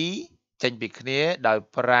ជ្យ2ចេញពីគ្នាដោយ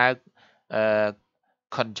ប្រើ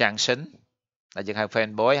conjunction ដែលយើងហៅ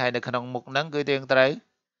fanboy ហើយនៅក្នុងមុខហ្នឹងគឺយើងត្រូវ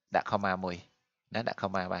ដាក់ comma មួយណាដាក់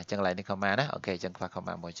comma បាទអញ្ចឹងកន្លែងនេះ comma ណាអូខេអញ្ចឹងខ្វះ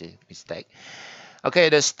comma មួយជា mistake អូខេ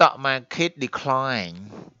the stock market decline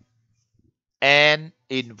and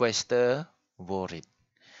investor worried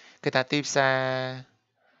គឺថាទីផ្សារ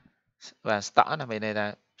បាទ stock ណាមានន័យថា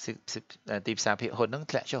ទីផ្សារភាគហ៊ុនហ្នឹង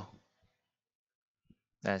ធ្លាក់ចុះ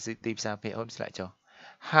ណាទីផ្សារភាគហ៊ុនធ្លាក់ចុះ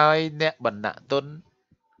ហើយអ្នកបណ្ដាក់ទុន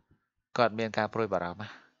ក៏មានការព្រួយបារម្ភណា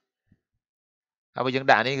ហើយបើយើង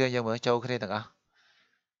ដាក់នេះគឺយើងមើលចូលគ្នាទាំងអស់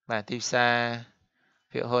បាទទីផ្សារ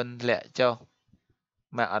ភាគហ៊ុនធ្លាក់ចុះ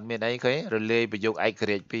បាទអត់មានអីគេរលាយប្រយោគឯក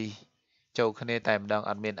រាជ្យ2ចូលគ្នាតែម្ដង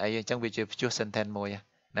អត់មានអីអញ្ចឹងវាជាព្យួរ sentence មួយ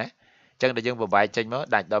ណាអញ្ចឹងដល់យើងបបែកចេញមក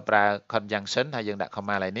ដាច់ដល់ប្រើ conjunction ហើយយើងដាក់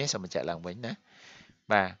comma ឡើងនេះសូមបញ្ជាក់ឡើងវិញណា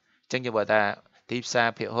បាទអញ្ចឹងយើងបើថាទីផ្សារ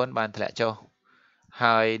ភាគហ៊ុនបានធ្លាក់ចុះ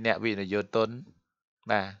ហើយអ្នកវិនិយោគទុន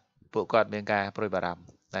បាទពួកគាត់មានការព្រួយបារម្ភ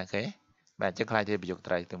អូខេបាទអញ្ចឹងខ្លាចជាប្រយោគ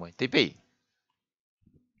ត្រូវទី1ទី2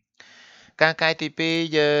ការកែទី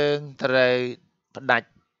2យើងត្រូវផ្ដាច់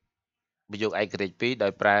ប្រយោគឯករាជ្យ2ដោ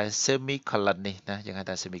យប្រើ semicolon នេះណាយើងហៅ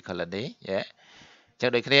ថា semicolon នេះយេចឹង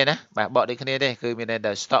ដូចគ្នាណាបាទបកដូចគ្នាទេគឺមានន័យ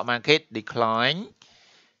ថា stock market decline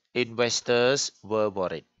investors were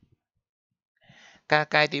worried ការ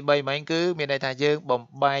កែទី3មិញគឺមានន័យថាយើងបំ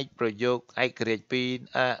បែកប្រយោគឯករាជ្យ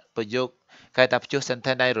2ប្រយោគគេថាព្យួរ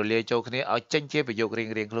sentence ដែលរលាយចូលគ្នាឲ្យចេញជាប្រយោគរៀង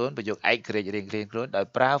ៗខ្លួនប្រយោគឯករាជ្យរៀងៗខ្លួនដោយ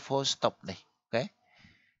ប្រើ full stop នេះអូខេ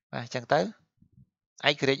បាទអញ្ចឹងទៅ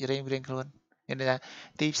ឯករាជ្យរៀងៗខ្លួនមានន័យថា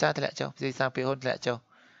ទីផ្សារធ្លាក់ចុះទីផ្សារភាគហ៊ុនធ្លាក់ចុះ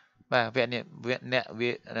បាទអ្នក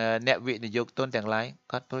វិនិយោគទុនទាំងឡាយ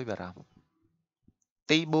គាត់ព្រួយបារម្ភ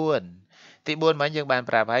ទី4មិញយើងបាន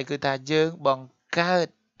ប្រាប់ហើយគឺថាយើងបង្កើត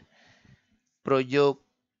ប្រយោគ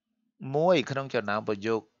មួយក្នុងចំណោមប្រ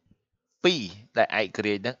យោគ2ដែលឯក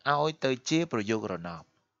រាជ្យនឹងឲ្យទៅជាប្រយោគរណប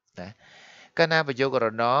ណាកាលណាប្រយោគរ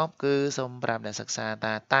ណបគឺសូមប្រាប់អ្នកសិក្សា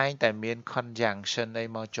ថាតែងតែមាន conjunction អី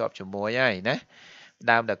មកជាប់ជាមួយហើយណា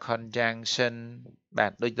ដើមតែ conjunction បា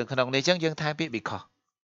ទដូចនៅក្នុងនេះអញ្ចឹងយើងថែពាក្យ because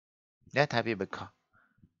ណាថែពាក្យ because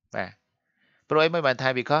បាទព្រោះអីមិនបានថែ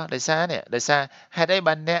because ដោយសារហេតុអី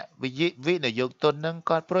បានអ្នកវិនិយោគទុននឹង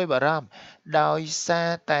គាត់ព្រួយបារម្ភដោយសារ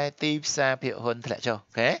តែទីផ្សារភាគហ៊ុនធ្លាក់ចុះ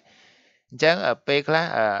អូខេអញ្ចឹងពេលខ្លះ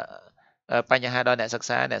បញ្ហាដល់អ្នកសិក្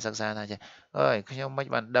សាថាចេះអើយខ្ញុំមិន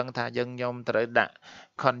បានដឹងថាខ្ញុំត្រូវដាក់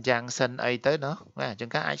conjunction អីទៅណោះបាទអញ្ចឹង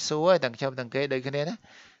អាចសួរទាំងខ្ញុំទាំងគេដូចគ្នាណា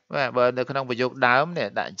បាទបើនៅក្នុងប្រយោគដើមនេះ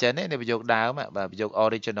ដាក់ចិននេះប្រយោគដើមបាទប្រយោគ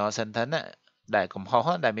original sentence ដែលកំហុស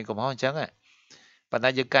ដែលមានកំហុសអញ្ចឹងប៉ុន្តែ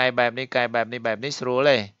យើងកែបែបនេះស្រួល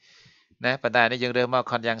ទេណាប៉ុន្តែនេះយើងរើសមក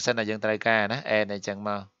conjunction ដែលយើងត្រូវការណា and អញ្ចឹងម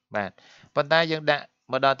កបាទប៉ុន្តែយើងដាក់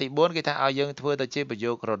មកដល់ទី4គេថាឲ្យយើងធ្វើទៅជាប្រ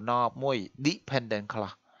យោគរណបមួយ dependent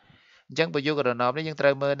clause អញ្ចឹងប្រយោគរណបនេះយើងត្រូ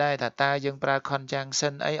វមើលដែរថាតើយើងប្រើ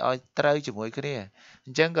conjunction អីឲ្យត្រូវជាមួយគ្នាអ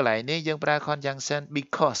ញ្ចឹងកន្លែងនេះយើងប្រើ conjunction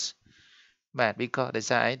because បាទ because ដោយ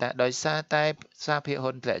សារអីដោយសារតែសារភាគ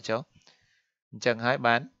ហ៊ុនធ្លាក់ចុះអញ្ចឹងហើយ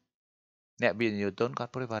បានអ្នកវិនិយោគទុនគា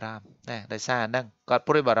ត់ព្រួយបារម្ភណាដោយសារអាហ្នឹងគាត់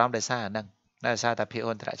ព្រួយបារម្ភដោយសារអាហ្នឹងដោយសារតែភាគ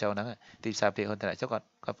ហ៊ុនធ្លាក់ចុះហ្នឹងទីផ្សារភាគហ៊ុនធ្លាក់ចុះគាត់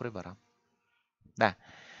ព្រួយបារម្ភបាទ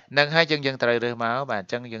នឹងហើយយើងត្រូវរើសមកបាទអ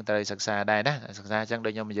ញ្ចឹងយើងត្រូវសិក្សាដែរណាសិក្សាអញ្ចឹងដូ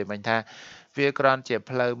ចខ្ញុំនិយាយមិញថាវាគ្រាន់ជា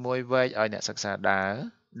ផ្លូវមួយវែកឲ្យអ្នកសិក្សាដើរ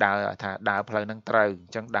ថាដើរផ្លូវហ្នឹងត្រូវអ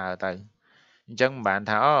ញ្ចឹងដើរទៅអញ្ចឹងមិនបាន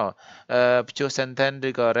ថាព្យួរ sentence ឬ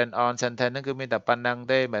ក៏ run on sentence ហ្នឹងគឺមានតែប៉ុណ្្នឹង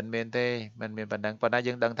ទេមិនមានប៉ុណ្្នឹងប៉ុន្តែ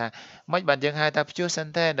យើងដឹងថាមិនបានយើងហៅថាព្យួរ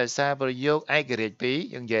sentence ដោយសារប្រយោគឯករាជ្យ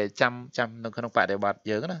2យើងនិយាយចាំនៅក្នុងបរិបទ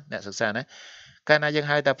យើងណាអ្នកសិក្សាណាកាលណាយើង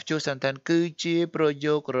ហៅថាព្យួរ sentence គឺជាប្រ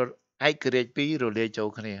យោគឯករាជ្យ2រលាយចូល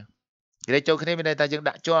គ្នារលាយចូលគ្នាមានន័យថាយើង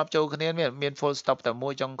ដាក់ជាប់ចូលគ្នាមាន full stop តែមួ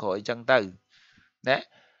យចុងក្រោយអញ្ចឹងទៅណា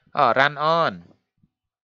run on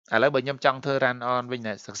ឥឡូវបើខ្ញុំចង់ធ្វើ run on វិញ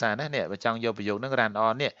ណាសិក្សាណានេះបើចង់យកប្រយោគហ្នឹង run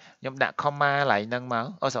on នេះខ្ញុំដាក់ comma កន្លែងហ្នឹងមក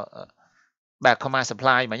បាទ comma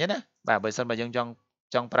supply មិញណាបាទបើសិនបើយើង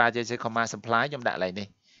ចង់ប្រើជា comma supply ខ្ញុំដាក់កន្លែងនេះ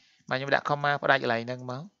បាទខ្ញុំដាក់ comma ផ្ដាច់កន្លែងហ្នឹង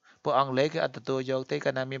មកពួកអង់គ្លេសគេអត់ទទួលយកទេ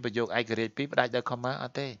កាលណាមានប្រយោគឯករាជ្យ2ផ្ដាច់ដោយ comma អ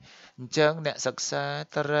ត់ទេអញ្ចឹងអ្នកសិក្សា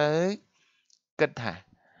ត្រូវគិតថា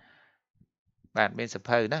បាទមានស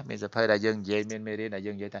ភៅណាមានសភៅដែលយើងនិយាយមានមេរៀនដែល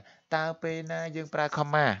យើងនិយាយថាតើពេលណាយើងប្រើ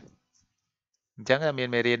comma អញ្ចឹងមាន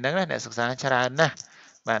មេរៀនហ្នឹងណាអ្នកសិក្សាច្រើនណាស់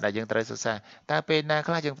បាទដែលយើងត្រូវសិក្សាតើពេលណា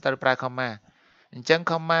ខ្លះយើងត្រូវប្រើ comma Chẳng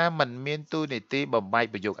comma mình miên tu này tí bầm bay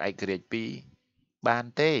bởi dục ai kể pi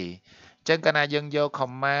bàn tê. Chẳng cả na dân vô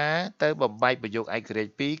comma tới bầm bay bởi dục ai kể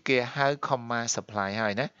pi kia hai comma supply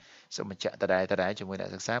hai nè. Xong mình chạy ta đài cho mùi đã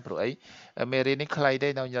thực sát bữa ấy. Mê ri ní khlây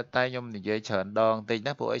đây đâu nhật tay nhông này dễ chởn đòn tình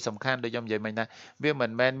nè bữa ấy sầm khăn đôi nhông dễ mình nè. Vì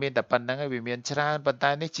mình men miên tập phần năng vì miên tràn bàn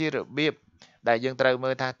tay ní chia rượu biếp. Đại dương trời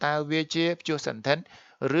mơ thà tao vi chia chua sẵn thân.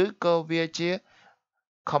 Rứ cô vi chia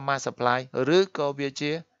comma supply ឬក៏វា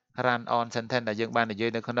ជា run on sentence ដែលយើងបាននិយាយ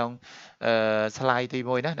នៅក្នុង slide ទី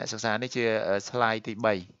1ណាអ្នកសិក្សានេះជា slide ទី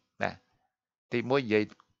3ណាទី1និយាយ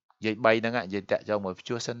3ហ្នឹងនិយាយតាក់ចូលមួយព្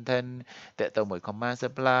យួរ sentence តាក់ទៅមួយ comma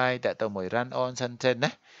supply តាក់ទៅមួយ run on sentence ណា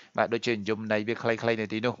បាទដូចជានិយមន័យវាខ្លីៗនៅ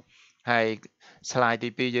ទីនោះហើយ slide ទី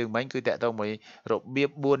2យើងមិញគឺតាក់ទៅមួយរបៀប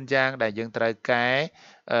4យ៉ាងដែលយើងត្រូវកែ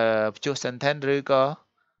ព្យួរ sentence ឬក៏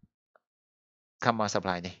comma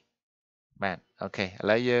supply នេះបាទអូខេឥ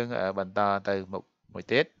ឡូវយើងបន្តទៅមុខមួយ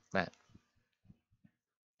ទៀតបាទ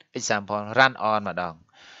example run on ម្ដង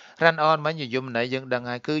run on មិញនិយមន័យយើងដឹង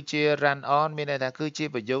ហើយគឺជា run on មានន័យថាគឺជា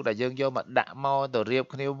ប្រយោគដែលយើងយកមកដាក់មកទៅរៀប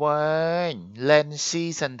គ្នាវែង lengthy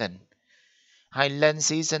sentence ហើយ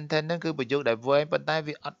lengthy sentence ហ្នឹងគឺប្រយោគដែលវែងប៉ុន្តែ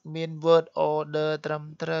វាអត់មាន word order ត្រឹម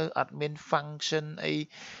ត្រូវអត់មាន function អី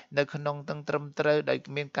នៅក្នុងទាំងត្រឹមត្រូវដោយ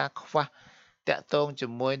មានការខ្វះតាក់ទងជា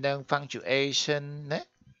មួយនឹង punctuation ណា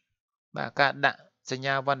បាទការដាក់សញ្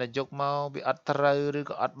ញាវណ្ណយុកមកវាអត់ត្រូវឬ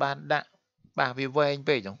ក៏អត់បានដាក់បាទវាវែង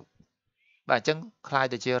ពេកចឹងបាទអញ្ចឹងคล้าย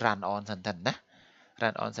ទៅជា run on sentence ណា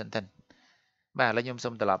run on sentence បាទឥឡូវខ្ញុំ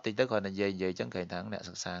សុំត្រឡប់តិចទៅគ្រាន់តែនិយាយអញ្ចឹងគេថាអ្នក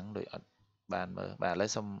សិក្សាដូចអត់បានមើលបាទឥឡូវ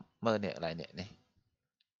សុំមើលនេះឡើយនេះ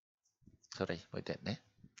sorry មួយទៀតណា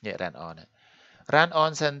នេះ run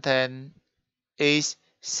on sentence is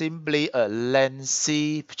simply a lengthy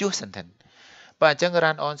ព្យួរ sentence បាទអញ្ចឹង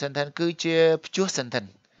run on sentence គឺជាព្យួរ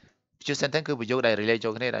sentence ព្យួរ sentence គឺប្រយោគដែល relate ចូ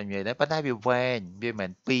លគ្នាដល់និយាយដែរប៉ុន្តែវាវែងវាមិនមែ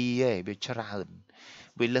ន2ទេវាច្រើន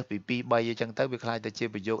វាលើសពី2 3អញ្ចឹងទៅវាខ្លាចទៅជា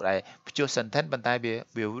ប្រយោគដែលព្យួរ sentence ប៉ុន្តែវា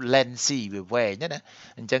lengthy វាវែងណា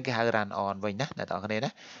អញ្ចឹងគេហៅ run on វិញណាអ្នកនរគ្នា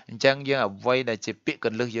ណាអញ្ចឹងយើងអ្វីដែលជាពាក្យក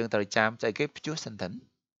ន្លឹះយើងត្រូវចាំស្អីគេព្យួរ sentence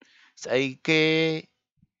ស្អីគេ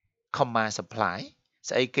comma supply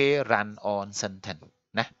ស្អីគេ run on sentence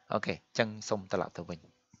ណាអូខេអញ្ចឹងសូមត្រឡប់ទៅវិញ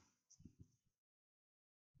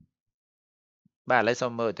បាទឥឡូវសូ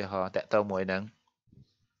មមើលឧទាហរណ៍តាក់ទងមួយនឹង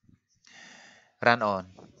run on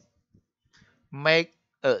make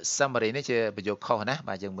a summary នេះជាប្រយោគខុសណា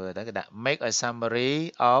បាទយើងមើលទៅគេដាក់ make a summary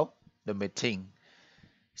of the meeting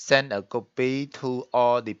send a copy to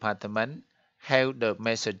all department have the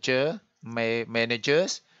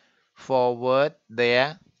managers forward their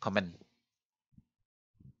comment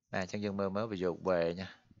បាទអញ្ចឹងយើងមើលប្រយោគវែងណា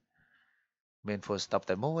មាន full stop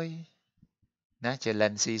តែមួយណាជា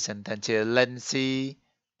lengthy sentence ជា lengthy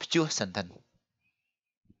ព្យួរ sentence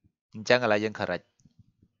អញ្ចឹងឥឡូវយើង correct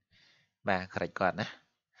បាទ correct គាត់ណា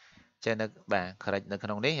ចឹងនៅបាទ correct នៅក្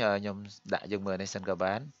នុងនេះខ្ញុំដាក់យើងមើលនេះសិនក៏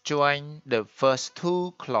បាន join the first two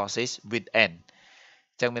clauses with n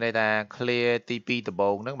ចឹងមានន័យថា clear ទី2ដំបូ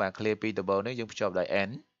ងហ្នឹងបាទ clear ពីដំបូងហ្នឹងយើងភ្ជាប់ដោយ n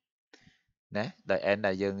ណាដោយ n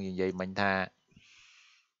ដែលយើងនិយាយមិញថា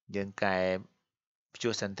យើងកែព្យួ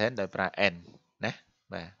រ sentence ដោយប្រើ n ណា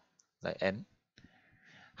បាទដោយ n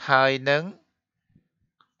ហើយនឹង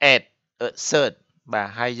add assert បាទ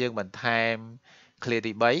ហើយយើងបន្ថែម clear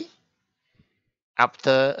ទី3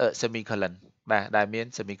 after a semicolon បាទដែលមាន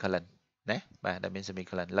semicolon ណាបាទដែលមាន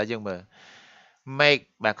semicolon ឥឡូវយើងមើល make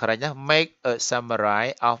បាទ correct ណា make a summary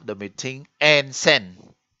of the meeting and send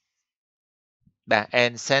បាទ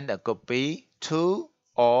and send a copy to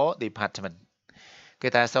all department គេ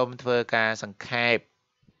ថាសូមធ្វើការសង្ខេប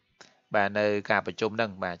បាទនៅការប្រជុំហ្នឹ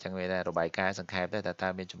ងបាទអញ្ចឹងវាថារបាយការណ៍សង្ខេបទៅតើ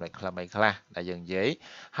មានចំណុចខ្លឹមអីខ្លះដែលយើងនិយាយ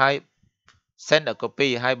ហើយ send a copy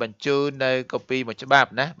ហើយបញ្ជូននៅ copy មួយច្បាប់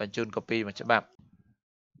ណាបញ្ជូន copy មួយច្បាប់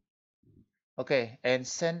អូខេ and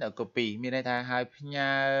send a copy មានន័យថាហើយផ្ញើ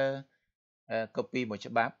copy មួយ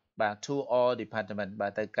ច្បាប់បាទ to all department បា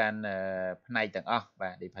ទទៅកាន់ផ្នែកទាំងអស់បា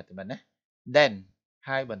ទ department ណា then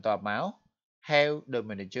ហើយបន្ទាប់មក have the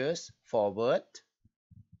managers forward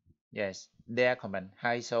yes their comment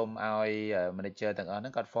ហើយសូមឲ្យ manager ទាំងអស់ហ្នឹ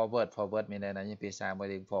ងគាត់ forward មានន័យថាភាសាមួយ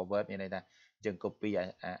យើង forward មានន័យថាយើង copy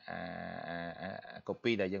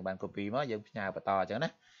copy ដែលយើងបាន copy មកយើងផ្ញើបន្តអញ្ចឹង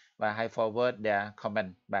ណាបាទហើយ forward their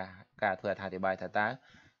comment បាទការធ្វើអត្ថាធិប្បាយថាតើ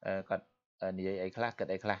គាត់និយាយអីខ្លះគិត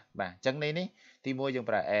អីខ្លះបាទអញ្ចឹងនេះទី1យើង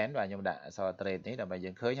ប្រើ and បាទខ្ញុំដាក់អក្សរ trade នេះដើម្បីយើ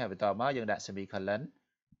ងឃើញហើយបន្តមកយើងដាក់ semicolon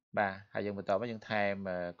បាទហើយយើងបន្តមកយើងថែម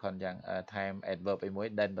យ៉ាងថែម adverb អីមួយ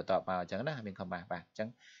then បន្តមកអញ្ចឹងណាមាន comma បាទអញ្ចឹង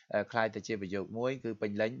คล้ายទៅជាប្រយោគមួយគឺពេ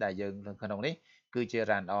ញលេញដែលយើងក្នុងនេះគឺជា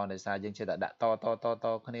run on ដោយសារយើងជឿតែដាក់ត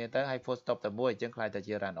គ្នាទៅហើយ full stop តែមួយអញ្ចឹងคล้ายទៅ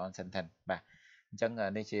ជា run on sentence បាទអញ្ចឹង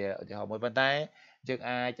នេះជាឧទាហរណ៍មួយប៉ុន្តែយើង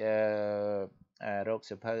អាច រក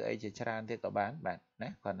សភៅអីជាច្រើនទៀតក៏បានបាទណា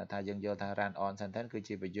គ្រាន់តែថាយើងយកថា run on sentence គឺ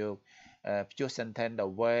ជាប្រយោគព្យួរ sentence ដ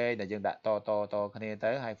ល់វែងដែលយើងដាក់តគ្នា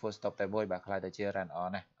ទៅហើយ full stop តែមួយបាទខ្ល้ายទៅជា run on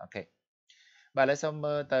ណាអូខេបាទឥឡូវសូម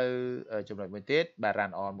មើលទៅចំណុចមួយទៀតបាទ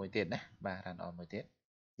run on មួយទៀតណាបាទ run on មួយទៀត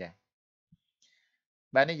ចា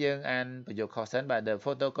បាទនេះយើងអានប្រយោគខុសសិនបាទ the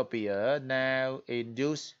photocopier now in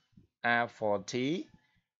use are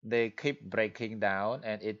 40 they keep breaking down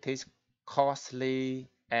and it is costly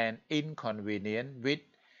and inconvenient with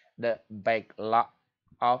the backlog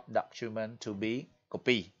of document to be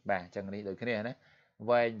copy បាទអញ្ចឹងនេះដូចគ្នាណា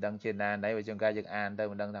វែងមិនដឹងជាណាណីបើជួនកាលយើងអានទៅ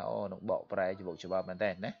មិនដឹងថាអូនឹងបកប្រែច្បុកច្បាប់មែន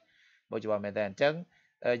តើណាបកច្បាប់មែនតើអញ្ចឹង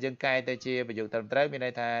យើងកែទៅជាប្រយោគត្រឹមត្រូវមានន័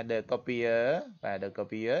យថា the copier បាទ the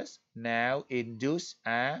copiers now in use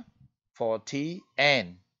are 40 and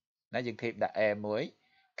ណាយើង keep ដាក់ m មួយ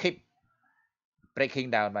keep breaking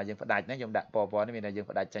down បាទយើងផ្ដាច់ណាខ្ញុំដាក់ពណ៌នេះមានតែយើង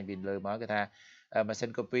ផ្ដាច់ចេញពីលើមកគឺថាម៉ាស៊ីន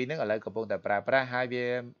copy ហ្នឹងឥឡូវកំពុងតែប្រើប្រាស់ហើយវា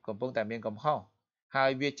កំពុងតែមានកំហុសហើ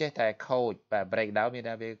យវាចេះតែខូចបាទ break down មាន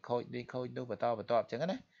ថាវាខូចនេះខូចនោះបន្តអញ្ចឹង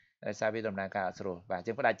ណាដោយសារវាដំណើរការអត់ស្រួលបាទ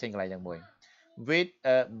យើងផ្ដាច់ចេញកន្លែងហ្នឹងមួយ with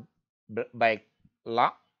a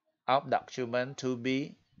backlog of document to be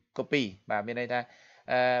copy បាទមានន័យថា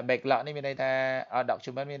backlog នេះមានន័យថា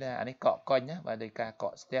document មានអានេះកក់កុញណាបាទដោយការក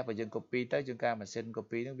ក់ស្ទះបើយើង copy ទៅជាងការម៉ាស៊ីន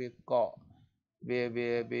copy ហ្នឹងវាកក់វា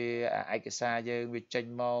ឯកសារយើងវាចេញ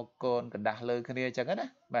មកកូនកណ្ដាស់លើគ្នាអញ្ចឹងណា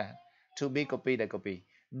បាទ to be copy ដែល copy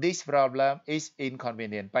this problem is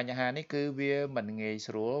inconvenient បញ្ហានេះគឺវាមិនងាយ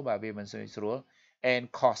ស្រួលបាទវាមិនស្រួល and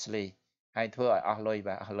costly ហើយធ្វើឲ្យអស់លុយ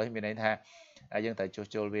បាទអស់លុយមានន័យថាយើងត្រូវជួស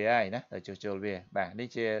ជុលវាហើយណាត្រូវជួសជុលវាបាទនេះ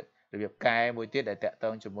ជារបៀបកែមួយទៀតដែលតាក់ទ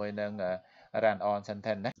ងជាមួយនឹង run on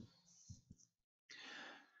sentence ណា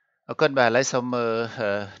អរគុណបាទឥឡូវសូមមើល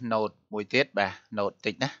note មួយទៀតបាទ note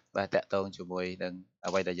តិចណាបាទតាក់ទងជាមួយនឹង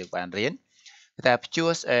អ្វីដែលយើងបានរៀនគឺថា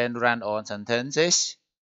pure and run on sentences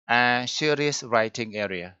are serious writing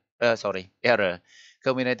error គឺ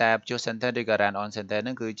មានន័យថា pure sentence ឬក៏ run on sentence ហ្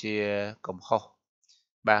នឹងគឺជាកំហុស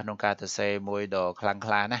បាទក្នុងការសរសេរមួយដ៏ខ្លាំង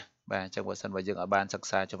ក្លាណាបាទអញ្ចឹងបើសិនបើយើងអត់បានសិក្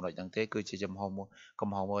សាចំណុចហ្នឹងទេគឺជាកំហុស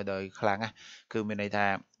មួយដោយខ្លាំងណាគឺមានន័យថា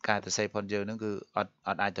ការសរសេរផុនយើងហ្នឹងគឺអ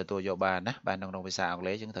ត់អាចទទួលយកបានណាបាទក្នុងភាសាអង់គ្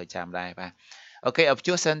លេសយើងត្រូវចាំដែរបាទអូខេ a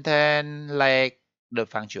pure sentence like the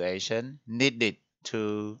punctuation needed to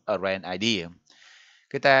arrange idea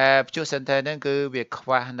គឺថា pure sentence ហ្នឹងគឺវាខ្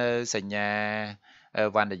វះនៅសញ្ញា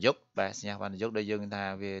វណ្ណយុកต์បាទសញ្ញាវណ្ណយុកต์ដែលយើងថា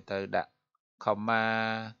វាត្រូវដាក់ comma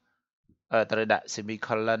ត្រូវដាក់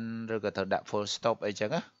semicolon ឬក៏ត្រូវដាក់ full stop អីចឹង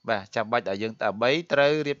ណាបាទចាំបាច់ឲ្យយើងដើម្បីត្រូ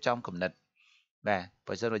វរៀបចំគំនិតបាទ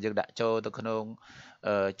បើសិនបើយើងដាក់ចូលទៅក្នុង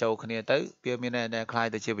ចូលគ្នាទៅវាមានតែคล้าย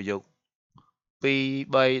ទៅជាប្រយោគ2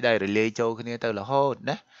 3ដែលរលាយចូលគ្នាទៅរហូត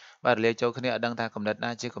ណាបាទរលាយចូលគ្នាអត់ដឹងថាគំនិតណា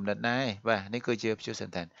ជាគំនិតណាទេបាទនេះគឺជា pure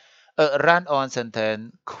sentence a run on sentence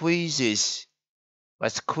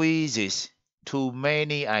squeezes too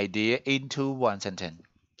many idea into one sentence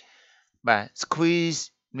បាទ squeeze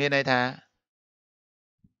មានន័យថា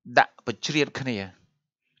ដាក់បញ្ជ្រាបគ្នា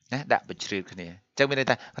ណាដាក់បញ្ជ្រាបគ្នាអញ្ចឹងមានន័យ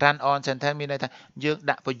ថា run on sentence មានន័យថាយើង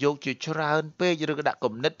ដាក់ប្រយោគជាច្រើនពេកឬក៏ដាក់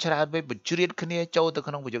គំនិតច្រើនពេកបញ្ជ្រាបគ្នាចូលទៅ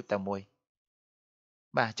ក្នុងប្រយោគតែមួយ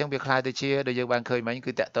បាទអញ្ចឹងវាคล้ายទៅជាដូចយើងបានឃើញមិញ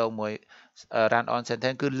គឺតាក់ទងមួយ run on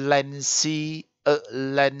sentence គឺ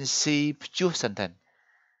lengthy pure sentence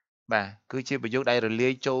បាទគឺជាប្រយោគដែលរលា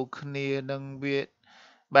យចូលគ្នានឹងវា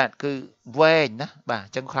បាទគឺវែងណាបាទអ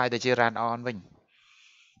ញ្ចឹងคล้ายទៅជា run on វិញ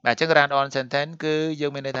បាទអញ្ចឹង run on sentence គឺយើ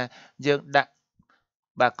ងមានន័យថាយើងដាក់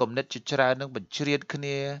បាទគំនិតជាច្រើននឹងបញ្ជ្រាបគ្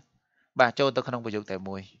នាបាទចូលទៅក្នុងប្រយោគតែ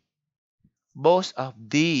មួយ both of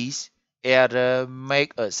these error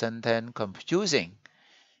make a sentence confusing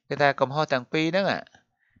គឺថាកំហុសទាំងពីរហ្នឹង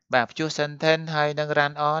បាទ pure sentence ហើយនឹង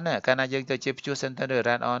run on កាលណាយើងទៅជា pure sentence ឬ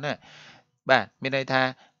run on បាទមានន័យថា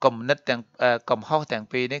គំនិតទាំងកំហុសទាំង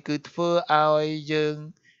ពីរនេះគឺធ្វើ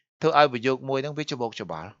ឲ្យប្រយោគមួយហ្នឹងវាច្បោកច្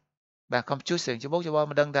បល់បាទ confusing ច្បោកច្បល់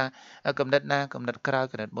មិនដឹងថាគំនិតណាគំនិតក្រោយ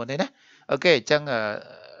គំនិតមុនទេណាអូខេអញ្ចឹង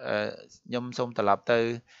ខ្ញុំសូមត្រឡប់ទៅ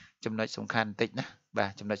ចំណុចសំខាន់បន្តិចណាបា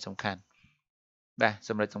ទចំណុចសំខាន់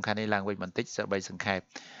នេះឡើងវិញបន្តិចដើម្បីសង្ខេប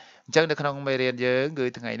អញ្ចឹងនៅក្នុងមេរៀនយើងគឺ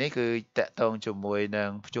ថ្ងៃនេះគឺតាក់ទងជាមួយនឹង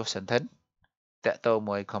ព្យួរ sentence តាក់ទង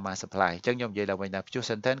មួយ comma supply អញ្ចឹងខ្ញុំនិយាយឡើងវិញថាព្យួរ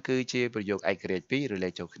sentence គឺជាប្រយោគឯករាជ្យពីររលា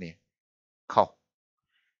យចូលគ្នាខុស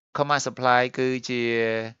comma supply គឺជា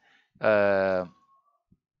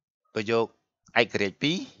ប្រយោគឯករាជ្យ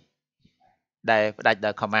ពីរដែលផ្ដាច់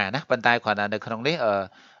ដោយ comma ណាប៉ុន្តែគ្រាន់តែនៅក្នុងនេះ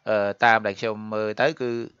តាមដែលខ្ញុំមើលទៅ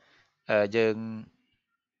គឺយើង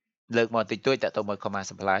លើកមកតិចតួចតាក់ទងមួយ comma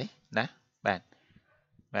supply ណាបាទ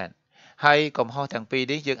ហើយកំហុសទាំងពីរ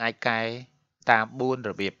នេះយើងអាចកែតាម4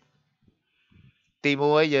របៀបទី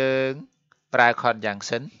1យើងប្រើ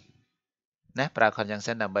conjunction ណាប្រើ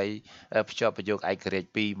conjunction ដើម្បីភ្ជាប់ប្រយោគឯករាជ្យ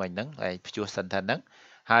ពីរមិញហ្នឹងហើយភ្ជួស sentence ហ្នឹង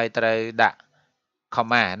ហើយត្រូវដាក់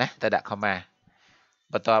comma ណាត្រូវដាក់ comma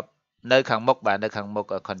បន្ទាប់នៅខាងមុខបាទនៅខាងមុខ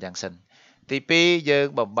conjunction ទី2យើង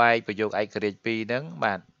បំបែកប្រយោគឯករាជ្យពីរហ្នឹង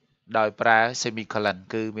បាទដោយប្រើ semicolon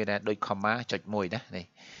គឺមានន័យដូច comma ចុច1ណានេះ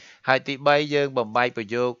ហើយទី3យើងបំបែកប្រ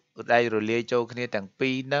យោគដែលរលាយចូលគ្នាទាំងពី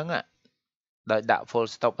រហ្នឹងដោយដាក់ full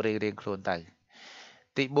stop រៀងៗខ្លួនទៅ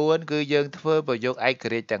ទី4គឺយើងធ្វើប្រយោគឯក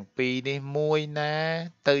រាជ្យទាំងពីរនេះមួយណា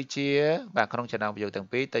ទៅជាបាទក្នុងចំណោមប្រយោគទាំង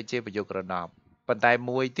ពីរទៅជាប្រយោគរណបប៉ុន្តែ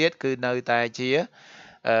មួយទៀតគឺនៅតែជា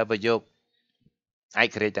ប្រយោគឯ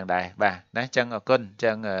ករាជ្យទាំងដែរបាទណាចឹងអរគុណ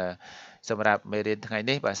ចឹងសម្រាប់មេរៀនថ្ងៃ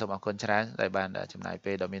នេះបាទសូមអរគុណច្រើនដែលបានចំណាយ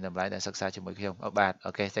ពេលដ៏មានតម្លៃដែលសិក្សាជាមួយខ្ញុំបាទ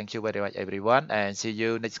អូខេ thank you very much everyone and see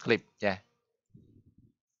you next clip ចា